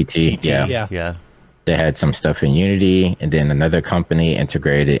GPT. Yeah. They had some stuff in Unity, and then another company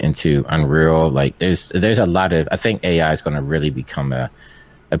integrated into Unreal. Like there's a lot of. I think AI is going to really become a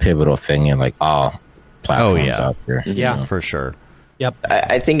pivotal thing in like all platforms out there. Yeah, for sure. Yep.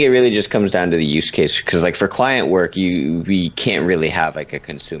 I think it really just comes down to the use case, because like for client work, we can't really have like a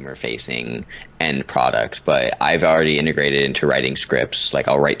consumer facing end product, but I've already integrated into writing scripts. Like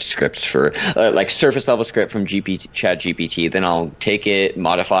I'll write scripts for like surface level script from Chat GPT, then I'll take it,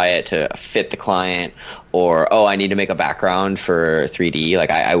 modify it to fit the client, or I need to make a background for 3D. Like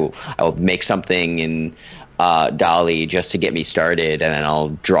I will make something in DALL-E just to get me started, and then I'll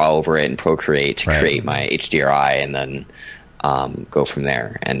draw over it in Procreate to create my HDRI, and then go from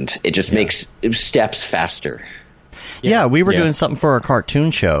there, and it just makes steps faster. Yeah, we were doing something for our cartoon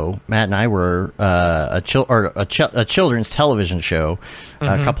show. Matt and I were a children's television show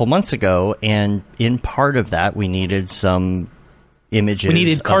a couple months ago, and in part of that, we needed some images. We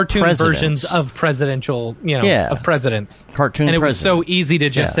needed cartoon of versions of presidential, of presidents. Cartoon, and it was so easy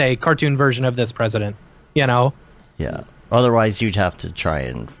to just say cartoon version of this president. Yeah. Otherwise, you'd have to try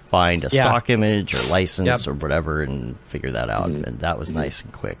and find a stock image or license or whatever and figure that out. And that was nice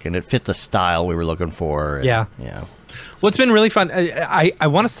and quick. And it fit the style we were looking for. And, yeah. Well, it's been really fun. I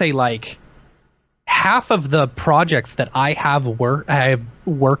want to say like half of the projects that I have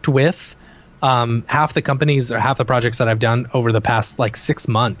worked with, half the companies or half the projects that I've done over the past like 6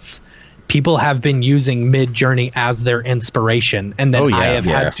 months, people have been using Midjourney as their inspiration, and then I have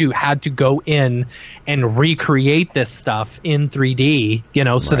had to go in and recreate this stuff in 3D,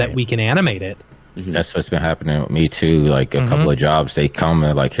 so that we can animate it. That's what's been happening with me too. Like a couple of jobs, they come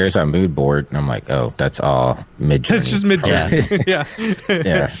and like, here's our mood board, and I'm like, oh, that's all Midjourney. That's just Midjourney. Yeah.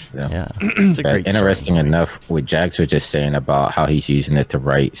 It's a great interesting story. enough, what Jags was just saying about how he's using it to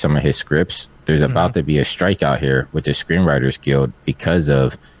write some of his scripts. There's about to be a strike out here with the Screenwriters Guild because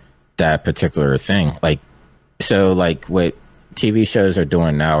of that particular thing. Like what TV shows are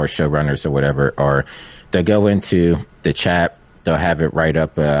doing now, or showrunners or whatever, or they'll go into the chat, they'll have it write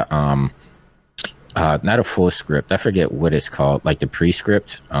up not a full script. I forget what it's called, like the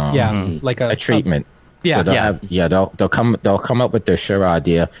pre-script. Like a treatment. So they'll come up with their show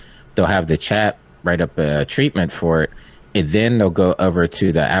idea. They'll have the chat write up a treatment for it, and then they'll go over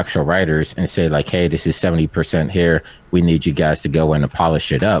to the actual writers and say like, hey, this is 70% here. We need you guys to go in and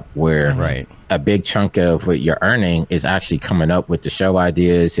polish it up. Where a big chunk of what you're earning is actually coming up with the show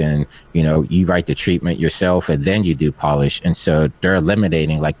ideas, and you write the treatment yourself, and then you do polish. And so they're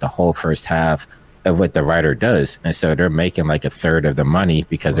eliminating like the whole first half of what the writer does, and so they're making like a third of the money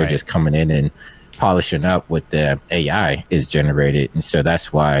because they're just coming in and polishing up what the AI is generated. And so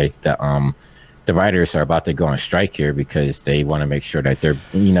that's why the writers are about to go on strike here, because they want to make sure that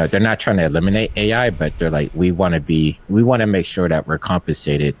they're not trying to eliminate AI, but they're like, we want to make sure that we're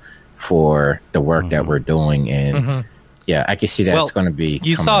compensated for the work that we're doing. And I can see that it's going to be.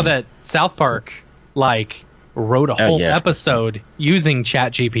 You saw that South Park wrote a whole episode using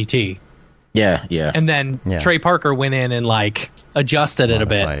ChatGPT. Yeah. And then Trey Parker went in and adjusted it a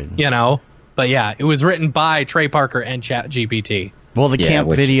bit, But it was written by Trey Parker and ChatGPT. Well, the camp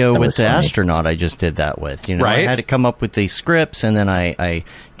video with the astronaut, I just did that with. I had to come up with these scripts, and then I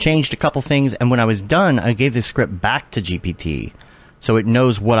changed a couple things. And when I was done, I gave the script back to GPT, so it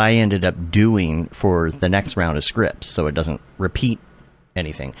knows what I ended up doing for the next round of scripts, so it doesn't repeat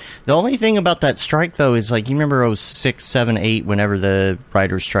anything. The only thing about that strike, though, is you remember 06, 7, 8, whenever the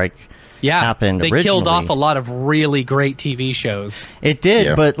writer's strike happened they originally. Killed off a lot of really great TV shows. It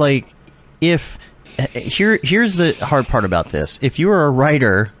did, but here's the hard part about this. If you are a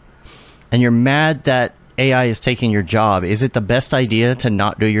writer and you're mad that AI is taking your job, is it the best idea to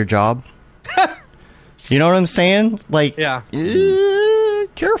not do your job? You know what I'm saying?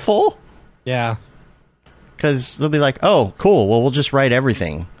 Careful. Yeah. Because they'll be like, oh, cool, well, we'll just write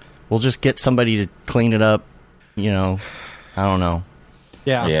everything. We'll just get somebody to clean it up, I don't know.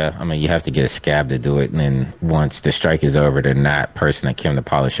 Yeah. I mean, you have to get a scab to do it, and then once the strike is over, then that person that came to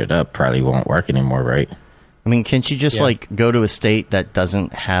polish it up probably won't work anymore, right? I mean, can't you just go to a state that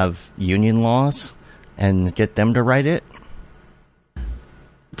doesn't have union laws and get them to write it?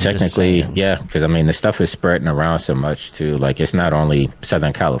 Technically, because I mean, the stuff is spreading around so much too. It's not only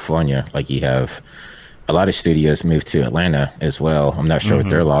Southern California. You have a lot of studios moved to Atlanta as well. I'm not sure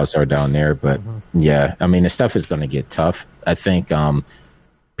what their laws are down there, but I mean, the stuff is going to get tough. I think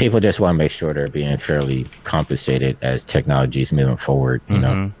people just want to make sure they're being fairly compensated as technology is moving forward,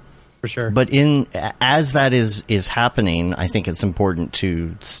 For sure. But as that is happening, I think it's important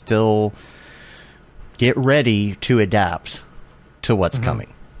to still get ready to adapt to what's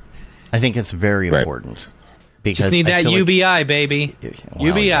coming. I think it's very important. Because just need that UBI, baby. Well,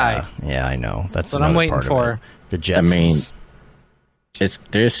 UBI. Yeah, I know. That's what I'm waiting part for. Of it. The Jetsons.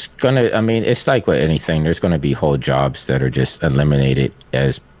 I mean, it's like with anything. There's going to be whole jobs that are just eliminated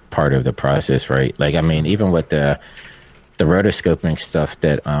as part of the process, right? I mean, even with the rotoscoping stuff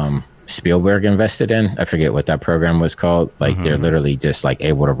that Spielberg invested in, I forget what that program was called. They're literally just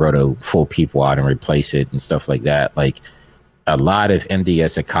able to roto full people out and replace it and stuff like that. A lot of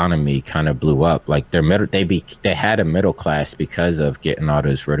India's economy kind of blew up. They had a middle class because of getting all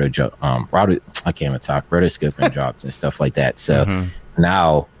those rotoscoping jobs and stuff like that. So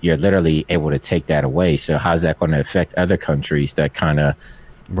now you're literally able to take that away. So how's that going to affect other countries that kind of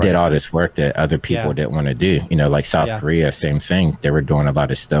did all this work that other people didn't want to do? South Korea, same thing. They were doing a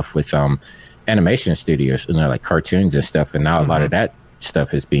lot of stuff with animation studios, cartoons and stuff. And now a lot of that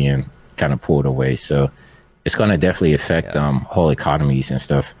stuff is being kind of pulled away. So it's going to definitely affect whole economies and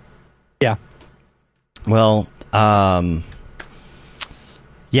stuff. Yeah. Well, I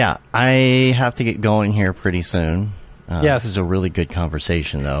have to get going here pretty soon. This is a really good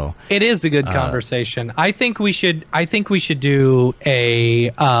conversation, though. It is a good conversation. I think we should do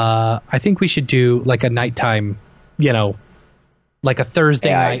a. I think we should do a nighttime, a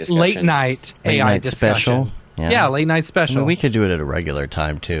Thursday night, discussion. late night AI discussion. Special. Yeah, late night special. I mean, we could do it at a regular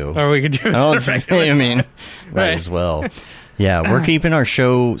time too. Or we could do it. Might as well. Yeah, we're keeping our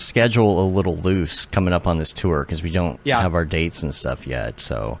show schedule a little loose coming up on this tour because we don't have our dates and stuff yet.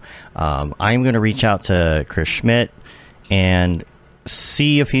 So I'm going to reach out to Chris Schmidt and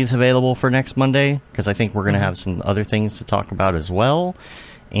see if he's available for next Monday, because I think we're going to have some other things to talk about as well.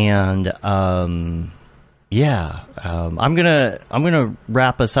 And I'm gonna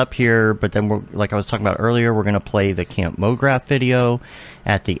wrap us up here, but then we're, like I was talking about earlier, we're gonna play the Camp Mograph video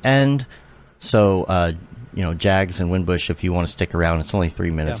at the end. So Jags and Winbush, if you want to stick around, it's only 3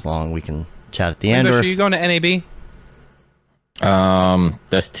 minutes long. We can chat at the end. Are you going to NAB?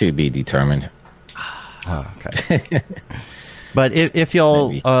 That's to be determined. Oh, okay. But if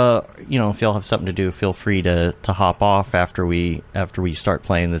y'all, if y'all have something to do, feel free to hop off after we start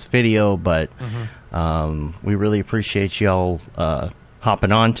playing this video. But we really appreciate y'all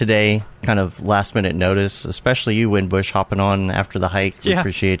hopping on today, kind of last minute notice, especially you, Winbush, hopping on after the hike. We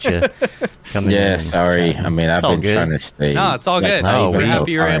appreciate you coming in. Yeah, sorry. I mean, I've been trying to stay. No, it's all good. We're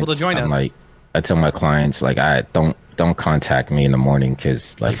happy you're able to join us. I tell my clients, I don't contact me in the morning,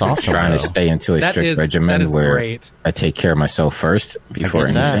 because awesome, I'm trying to stay into a strict regimen where I take care of myself first before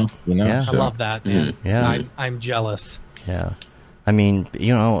anything. I love that, man. Yeah, I'm jealous. Yeah. I mean,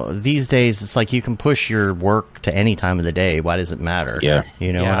 these days it's like you can push your work to any time of the day. Why does it matter? Yeah.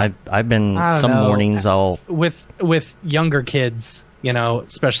 I've been some mornings with younger kids,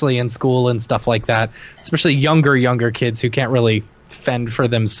 especially in school and stuff like that, especially younger kids who can't really fend for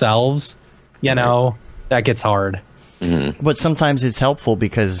themselves, that gets hard. Mm-hmm. But sometimes it's helpful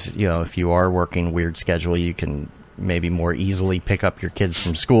because, if you are working a weird schedule, you can maybe more easily pick up your kids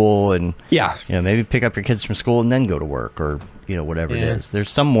from school and maybe pick up your kids from school and then go to work, or whatever it is. There's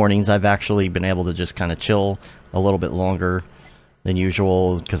some mornings I've actually been able to just kind of chill a little bit longer than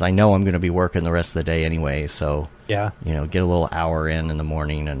usual, because I know I'm going to be working the rest of the day anyway. So get a little hour in the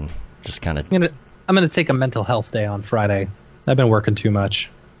morning and just kind of. I'm going to take a mental health day on Friday. I've been working too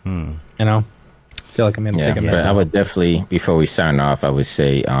much. I feel like I'm going to take a mental. But I would definitely, before we sign off, I would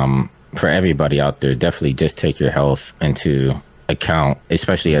say for everybody out there, definitely just take your health into account,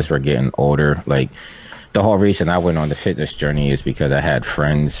 especially as we're getting older. Like, the whole reason I went on the fitness journey is because I had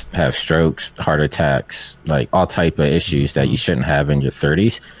friends have strokes, heart attacks, like all type of issues that you shouldn't have in your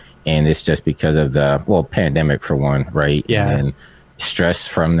 30s. And it's just because of the, pandemic for one, right? Yeah. And stress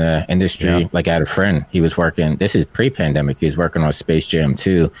from the industry. Yeah. Like, I had a friend, he was working, this is pre-pandemic, he was working on Space Jam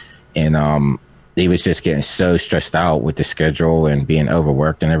 2. And he was just getting so stressed out with the schedule and being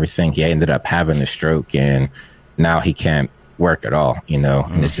overworked and everything. He ended up having a stroke, and now he can't work at all, and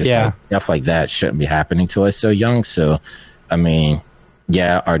it's just stuff like that shouldn't be happening to us so young. So, I mean,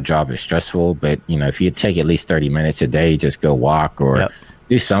 our job is stressful, but if you take at least 30 minutes a day, just go walk or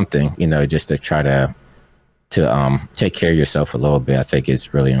do something, just to try to take care of yourself a little bit, I think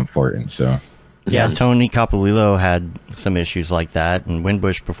is really important. So. Yeah, Tony Capolillo had some issues like that. And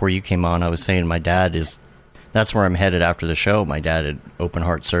Winbush, before you came on, I was saying my dad that's where I'm headed after the show. My dad had open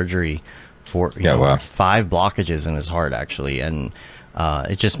heart surgery for 5 blockages in his heart, actually. And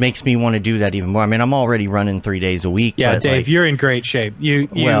it just makes me want to do that even more. I mean, I'm already running 3 days a week. Yeah, but Dave, you're in great shape. You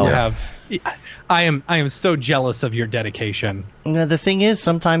have... I am so jealous of your dedication. The thing is,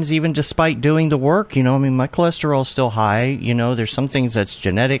 sometimes even despite doing the work, my cholesterol's still high. There's some things that's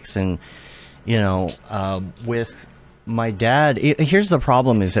genetics, and with my dad, here's the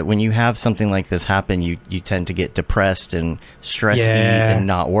problem is that when you have something like this happen, you tend to get depressed and stress eat and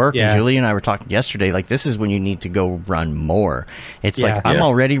not work. And Julie and I were talking yesterday, like, this is when you need to go run more. It's like, I'm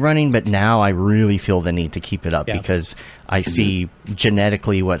already running, but now I really feel the need to keep it up because I see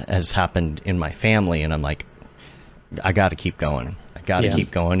genetically what has happened in my family, and I'm like, I got to keep going. Keep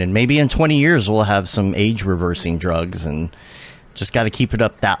going. And maybe in 20 years, we'll have some age reversing drugs, and just got to keep it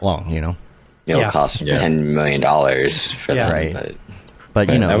up that long, It'll cost $10 million for that. Right. But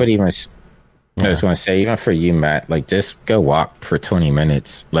I would even, I was going to say, even for you, Matt, like, just go walk for 20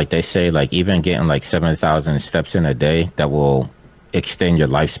 minutes. Like they say, like, even getting like 7,000 steps in a day, that will extend your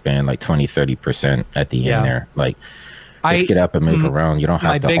lifespan like 20-30% at the end there. Like, just get up and move around. You don't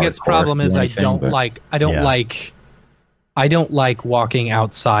have to. My biggest problem is I don't like walking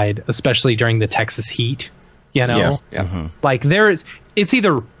outside, especially during the Texas heat. Like, it's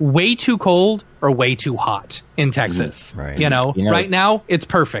either way too cold or way too hot in Texas. Right. Right now it's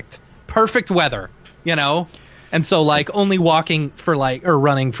perfect weather, and so, like, only walking for or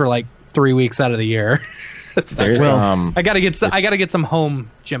running for 3 weeks out of the year. I gotta get some home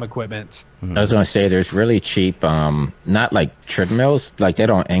gym equipment. I was gonna say, there's really cheap, not like treadmills, like they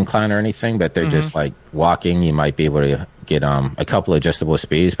don't incline or anything, but they're just like walking. You might be able to get a couple adjustable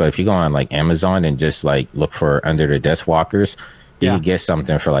speeds, but if you go on like Amazon and just like look for under the desk walkers, you can get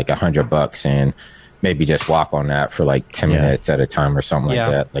something for like $100, and maybe just walk on that for like 10 minutes at a time or something like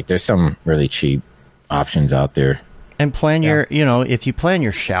that. Like there's some really cheap options out there. And plan your, if you plan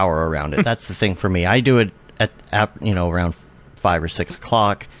your shower around it, that's the thing for me. I do it at around 5 or 6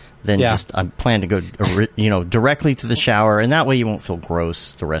 o'clock. Then I plan to go, directly to the shower, and that way you won't feel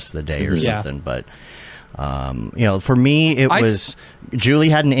gross the rest of the day or something. But, for me, it was Julie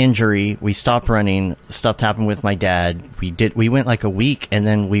had an injury. We stopped running. Stuff happened with my dad. We went like a week, and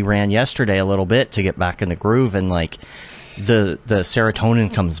then we ran yesterday a little bit to get back in the groove, and like the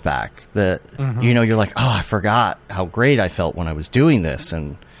serotonin comes back. You're like, oh, I forgot how great I felt when I was doing this,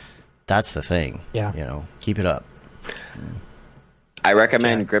 and that's the thing. Yeah, keep it up. I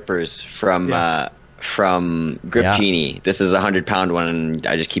recommend grippers from Grip Genie. This is a 100-pound one, and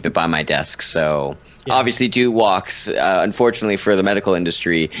I just keep it by my desk. So obviously do walks. Unfortunately for the medical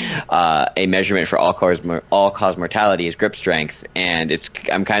industry, a measurement for all-cause mortality is grip strength, and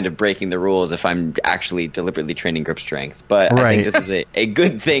I'm kind of breaking the rules if I'm actually deliberately training grip strength. But I think this is a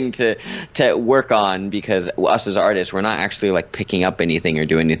good thing to work on, because us as artists, we're not actually like picking up anything or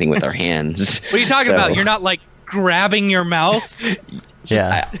doing anything with our hands. What are you talking about? You're not like grabbing your mouse?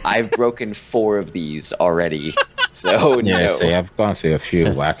 I've broken 4 of these already. So see, I've gone through a few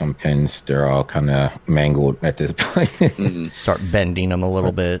Wacom pins. They're all kind of mangled at this point. Start bending them a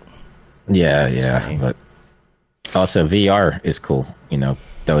little bit. Yeah. But also VR is cool.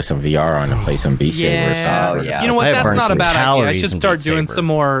 Throw some VR on and play some Beat Saber. You know what? That's not a bad idea. I should start doing some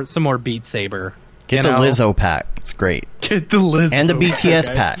more Beat Saber. Get the Lizzo pack. It's great. Get the Lizzo and the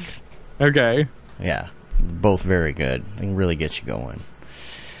BTS pack. Okay. Yeah. Both very good. It can really get you going.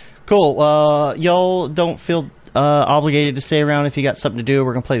 Cool. Y'all don't feel obligated to stay around if you got something to do.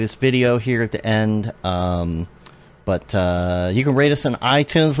 We're going to play this video here at the end. But you can rate us on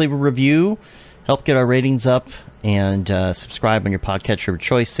iTunes, leave a review, help get our ratings up, and subscribe on your podcatcher of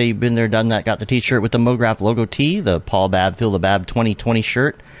choice. Say you've been there, done that, got the t-shirt with the Mograph logo tee, the Paul Babb, Feel the Babb 2020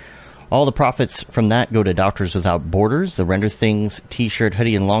 shirt. All the profits from that go to Doctors Without Borders, the Render Things t-shirt,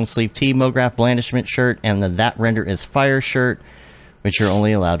 hoodie, and long sleeve tee, Mograph Blandishment shirt, and the That Render is Fire shirt, which you're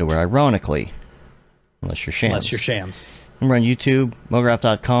only allowed to wear ironically. Unless you're shams. We're on YouTube,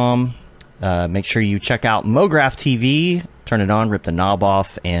 Mograph.com. Make sure you check out Mograph TV. Turn it on, rip the knob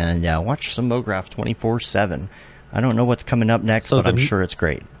off, and watch some Mograph 24/7. I don't know what's coming up next, but I'm sure it's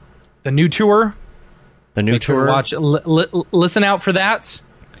great. The new tour. Watch. Listen out for that.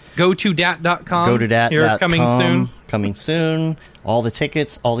 Go to dat.com. Go to dat.com. Coming soon. All the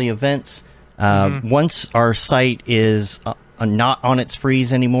tickets, all the events. Once our site is not on its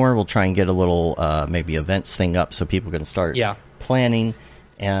freeze anymore, we'll try and get a little maybe events thing up so people can start planning.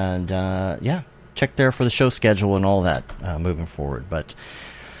 And check there for the show schedule and all that moving forward. But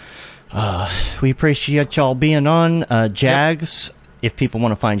we appreciate y'all being on. Jags, if people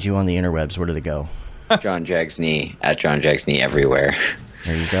want to find you on the interwebs, where do they go? John Jagsney, at John Jagsney everywhere.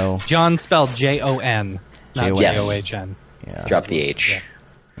 There you go. John spelled Jon, not John. Yeah. Drop the H.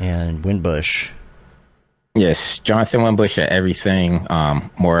 Yeah. And Winbush. Yes, Jonathan Winbush at everything.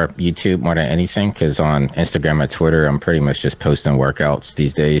 More YouTube more than anything, because on Instagram and Twitter, I'm pretty much just posting workauts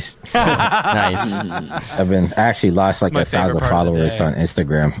these days. So, nice. I actually lost like 1,000 followers on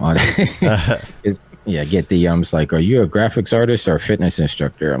Instagram. Get DMs like, "Are you a graphics artist or a fitness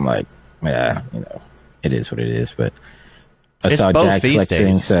instructor?" I'm like, it is what it is, but. I saw Jags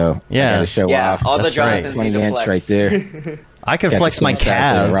flexing, so I got to show off. All the Jonathans 20 inch right there. I can flex my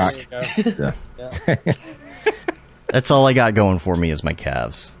calves. That's all I got going for me is my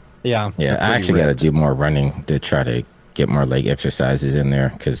calves. Yeah. I actually got to do more running to try to get more leg exercises in there,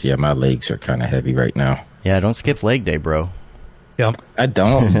 because my legs are kind of heavy right now. Yeah, don't skip leg day, bro. Yeah, I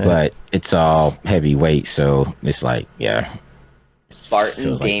don't, but it's all heavy weight, so it's like,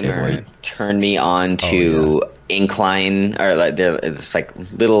 Barton Gamer turned me on to incline, or like it's like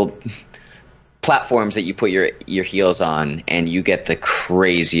little platforms that you put your heels on, and you get the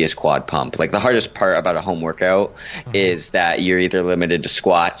craziest quad pump. Like the hardest part about a home workout is that you're either limited to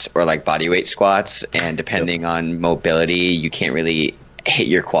squats or like body weight squats, and depending on mobility, you can't really hit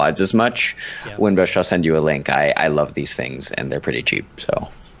your quads as much. Winbush, I'll send you a link. I love these things, and they're pretty cheap. So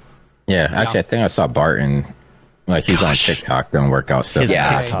actually, I think I saw Barton. Like he's on TikTok doing workout stuff.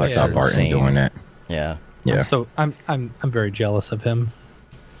 I saw Barton doing it. Yeah. So I'm very jealous of him.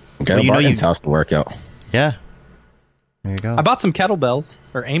 Go to Barton's house to work out. Yeah. There you go. I bought some kettlebells,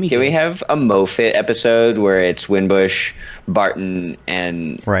 or Amy. Can we have a MoFit episode where it's Winbush, Barton,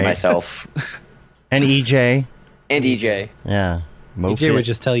 and myself, and EJ, Yeah. MoFit. EJ would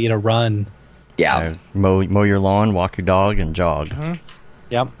just tell you to run. Yeah. Mow your lawn, walk your dog, and jog.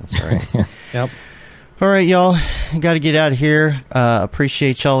 Yep. That's right. Yep. All right, y'all. Got to get out of here.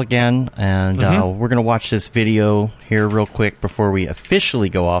 Appreciate y'all again. And we're going to watch this video here real quick before we officially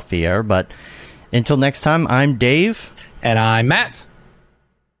go off the air. But until next time, I'm Dave. And I'm Matt.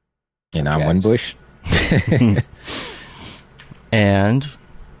 And I'm Winbush. And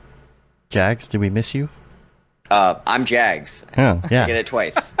Jags, did we miss you? I'm Jags. Oh, yeah. I get it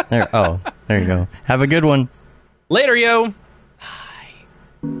twice. There you go. Have a good one. Later, yo. Bye.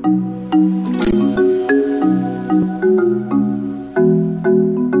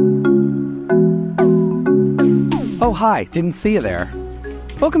 Oh, hi. Didn't see you there.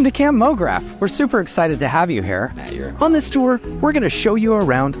 Welcome to Camp Mograph. We're super excited to have you here. On this tour, we're going to show you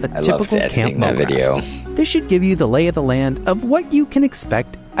around a typical Camp Mograph. Video. This should give you the lay of the land of what you can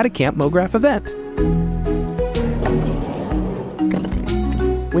expect at a Camp Mograph event.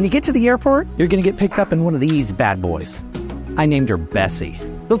 When you get to the airport, you're going to get picked up in one of these bad boys. I named her Bessie.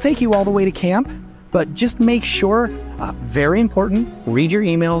 They'll take you all the way to camp, but just make sure, very important, read your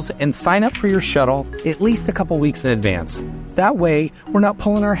emails and sign up for your shuttle at least a couple weeks in advance. That way, we're not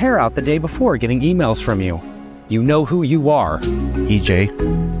pulling our hair out the day before getting emails from you. You know who you are.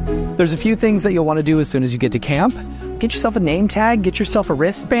 EJ. There's a few things that you'll want to do as soon as you get to camp. Get yourself a name tag, get yourself a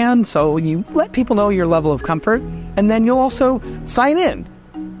wristband so you let people know your level of comfort, and then you'll also sign in.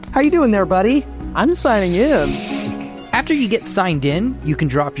 How you doing there, buddy? I'm signing in. After you get signed in, you can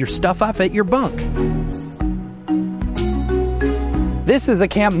drop your stuff off at your bunk. This is a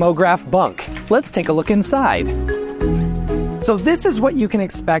Camp Mograph bunk. Let's take a look inside. So this is what you can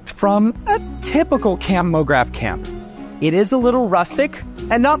expect from a typical Camp Mograph camp. It is a little rustic,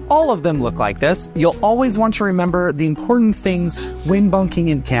 and not all of them look like this. You'll always want to remember the important things when bunking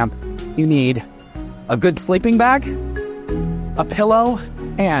in camp. You need a good sleeping bag, a pillow,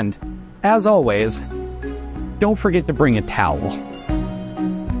 and, as always, don't forget to bring a towel.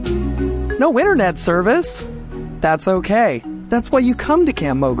 No internet service? That's okay. That's why you come to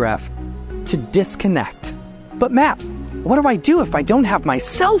Camp Mograph, to disconnect. But Matt, what do I do if I don't have my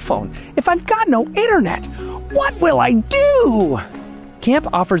cell phone? If I've got no internet? What will I do? Camp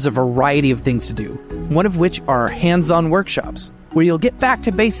offers a variety of things to do, one of which are hands-on workshops, where you'll get back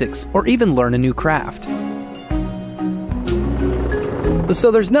to basics or even learn a new craft. So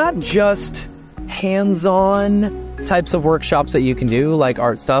there's not just hands-on types of workshops that you can do, like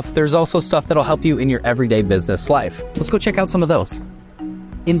art stuff. There's also stuff that'll help you in your everyday business life. Let's go check out some of those.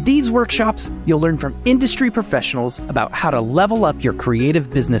 In these workshops, you'll learn from industry professionals about how to level up your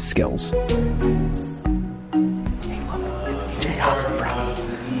creative business skills. Hey, look, it's EJ Haas and friends.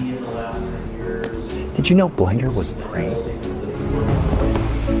 Did you know Blender was free?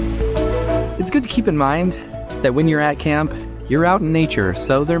 It's good to keep in mind that when you're at camp, you're out in nature,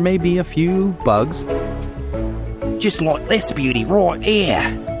 so there may be a few bugs. Just like this beauty right here.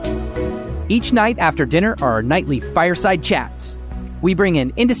 Each night after dinner are our nightly fireside chats. We bring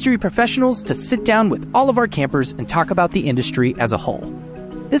in industry professionals to sit down with all of our campers and talk about the industry as a whole.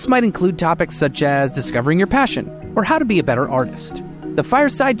 This might include topics such as discovering your passion or how to be a better artist. The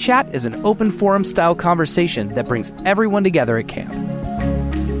fireside chat is an open forum style conversation that brings everyone together at camp.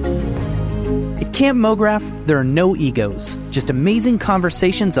 At Camp Mograph, there are no egos, just amazing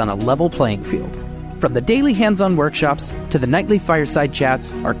conversations on a level playing field. From the daily hands-on workshops to the nightly fireside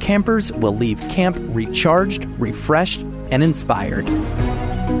chats, our campers will leave camp recharged, refreshed, and inspired.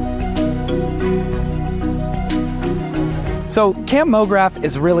 So Camp Mograph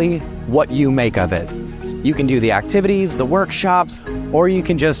is really what you make of it. You can do the activities, the workshops, or you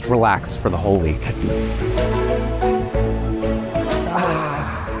can just relax for the whole week.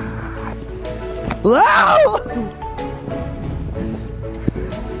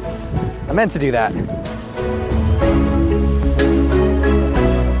 I meant to do that.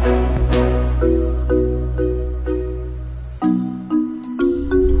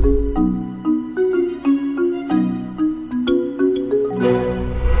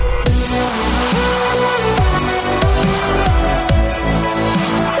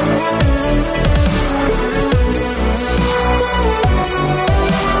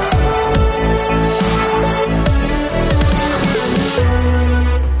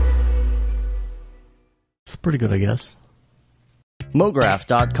 Pretty good, I guess.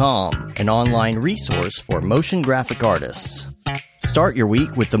 Mograph.com, an online resource for motion graphic artists. Start your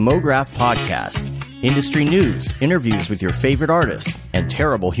week with the Mograph podcast. Industry news, interviews with your favorite artists, and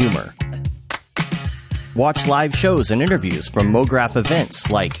terrible humor. Watch live shows and interviews from Mograph events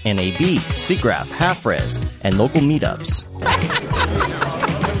like NAB, SIGGRAPH, Half-Res, and local meetups.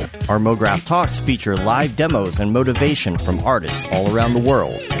 Our Mograph Talks feature live demos and motivation from artists all around the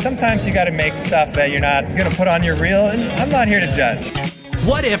world. Sometimes you got to make stuff that you're not going to put on your reel, and I'm not here to judge.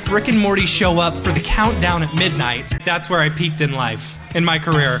 What if Rick and Morty show up for the countdown at midnight? That's where I peaked in life, in my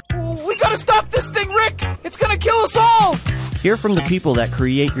career. We gotta stop this thing, Rick! It's gonna kill us all! Hear from the people that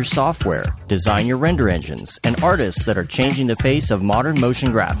create your software, design your render engines, and artists that are changing the face of modern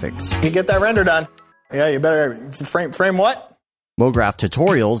motion graphics. You get that render done. Yeah, you better frame what? Mograph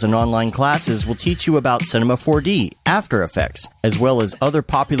tutorials and online classes will teach you about Cinema 4D, After Effects, as well as other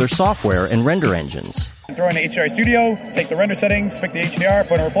popular software and render engines. Throw in the HDR Studio, take the render settings, pick the HDR,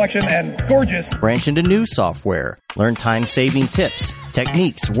 put in a reflection, and gorgeous. Branch into new software. Learn time-saving tips,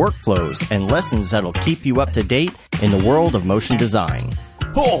 techniques, workflows, and lessons that'll keep you up to date in the world of motion design.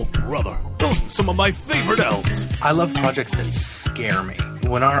 Oh, brother, those are some of my favorite elves. I love projects that scare me.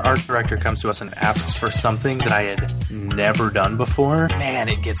 When our art director comes to us and asks for something that I had never done before, man,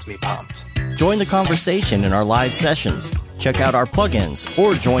 it gets me pumped. Join the conversation in our live sessions. Check out our plugins,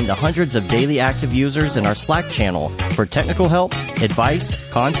 or join the hundreds of daily active users in our Slack channel for technical help, advice,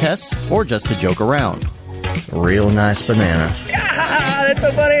 contests, or just to joke around. Real nice banana. Yeah, that's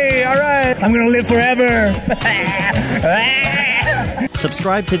so funny. All right. I'm going to live forever.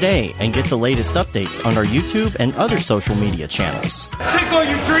 Subscribe today and get the latest updates on our YouTube and other social media channels. Take all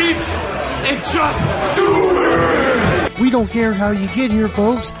your dreams and just do it! We don't care how you get here,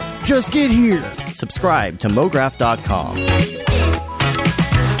 folks. Just get here. Subscribe to Mograph.com.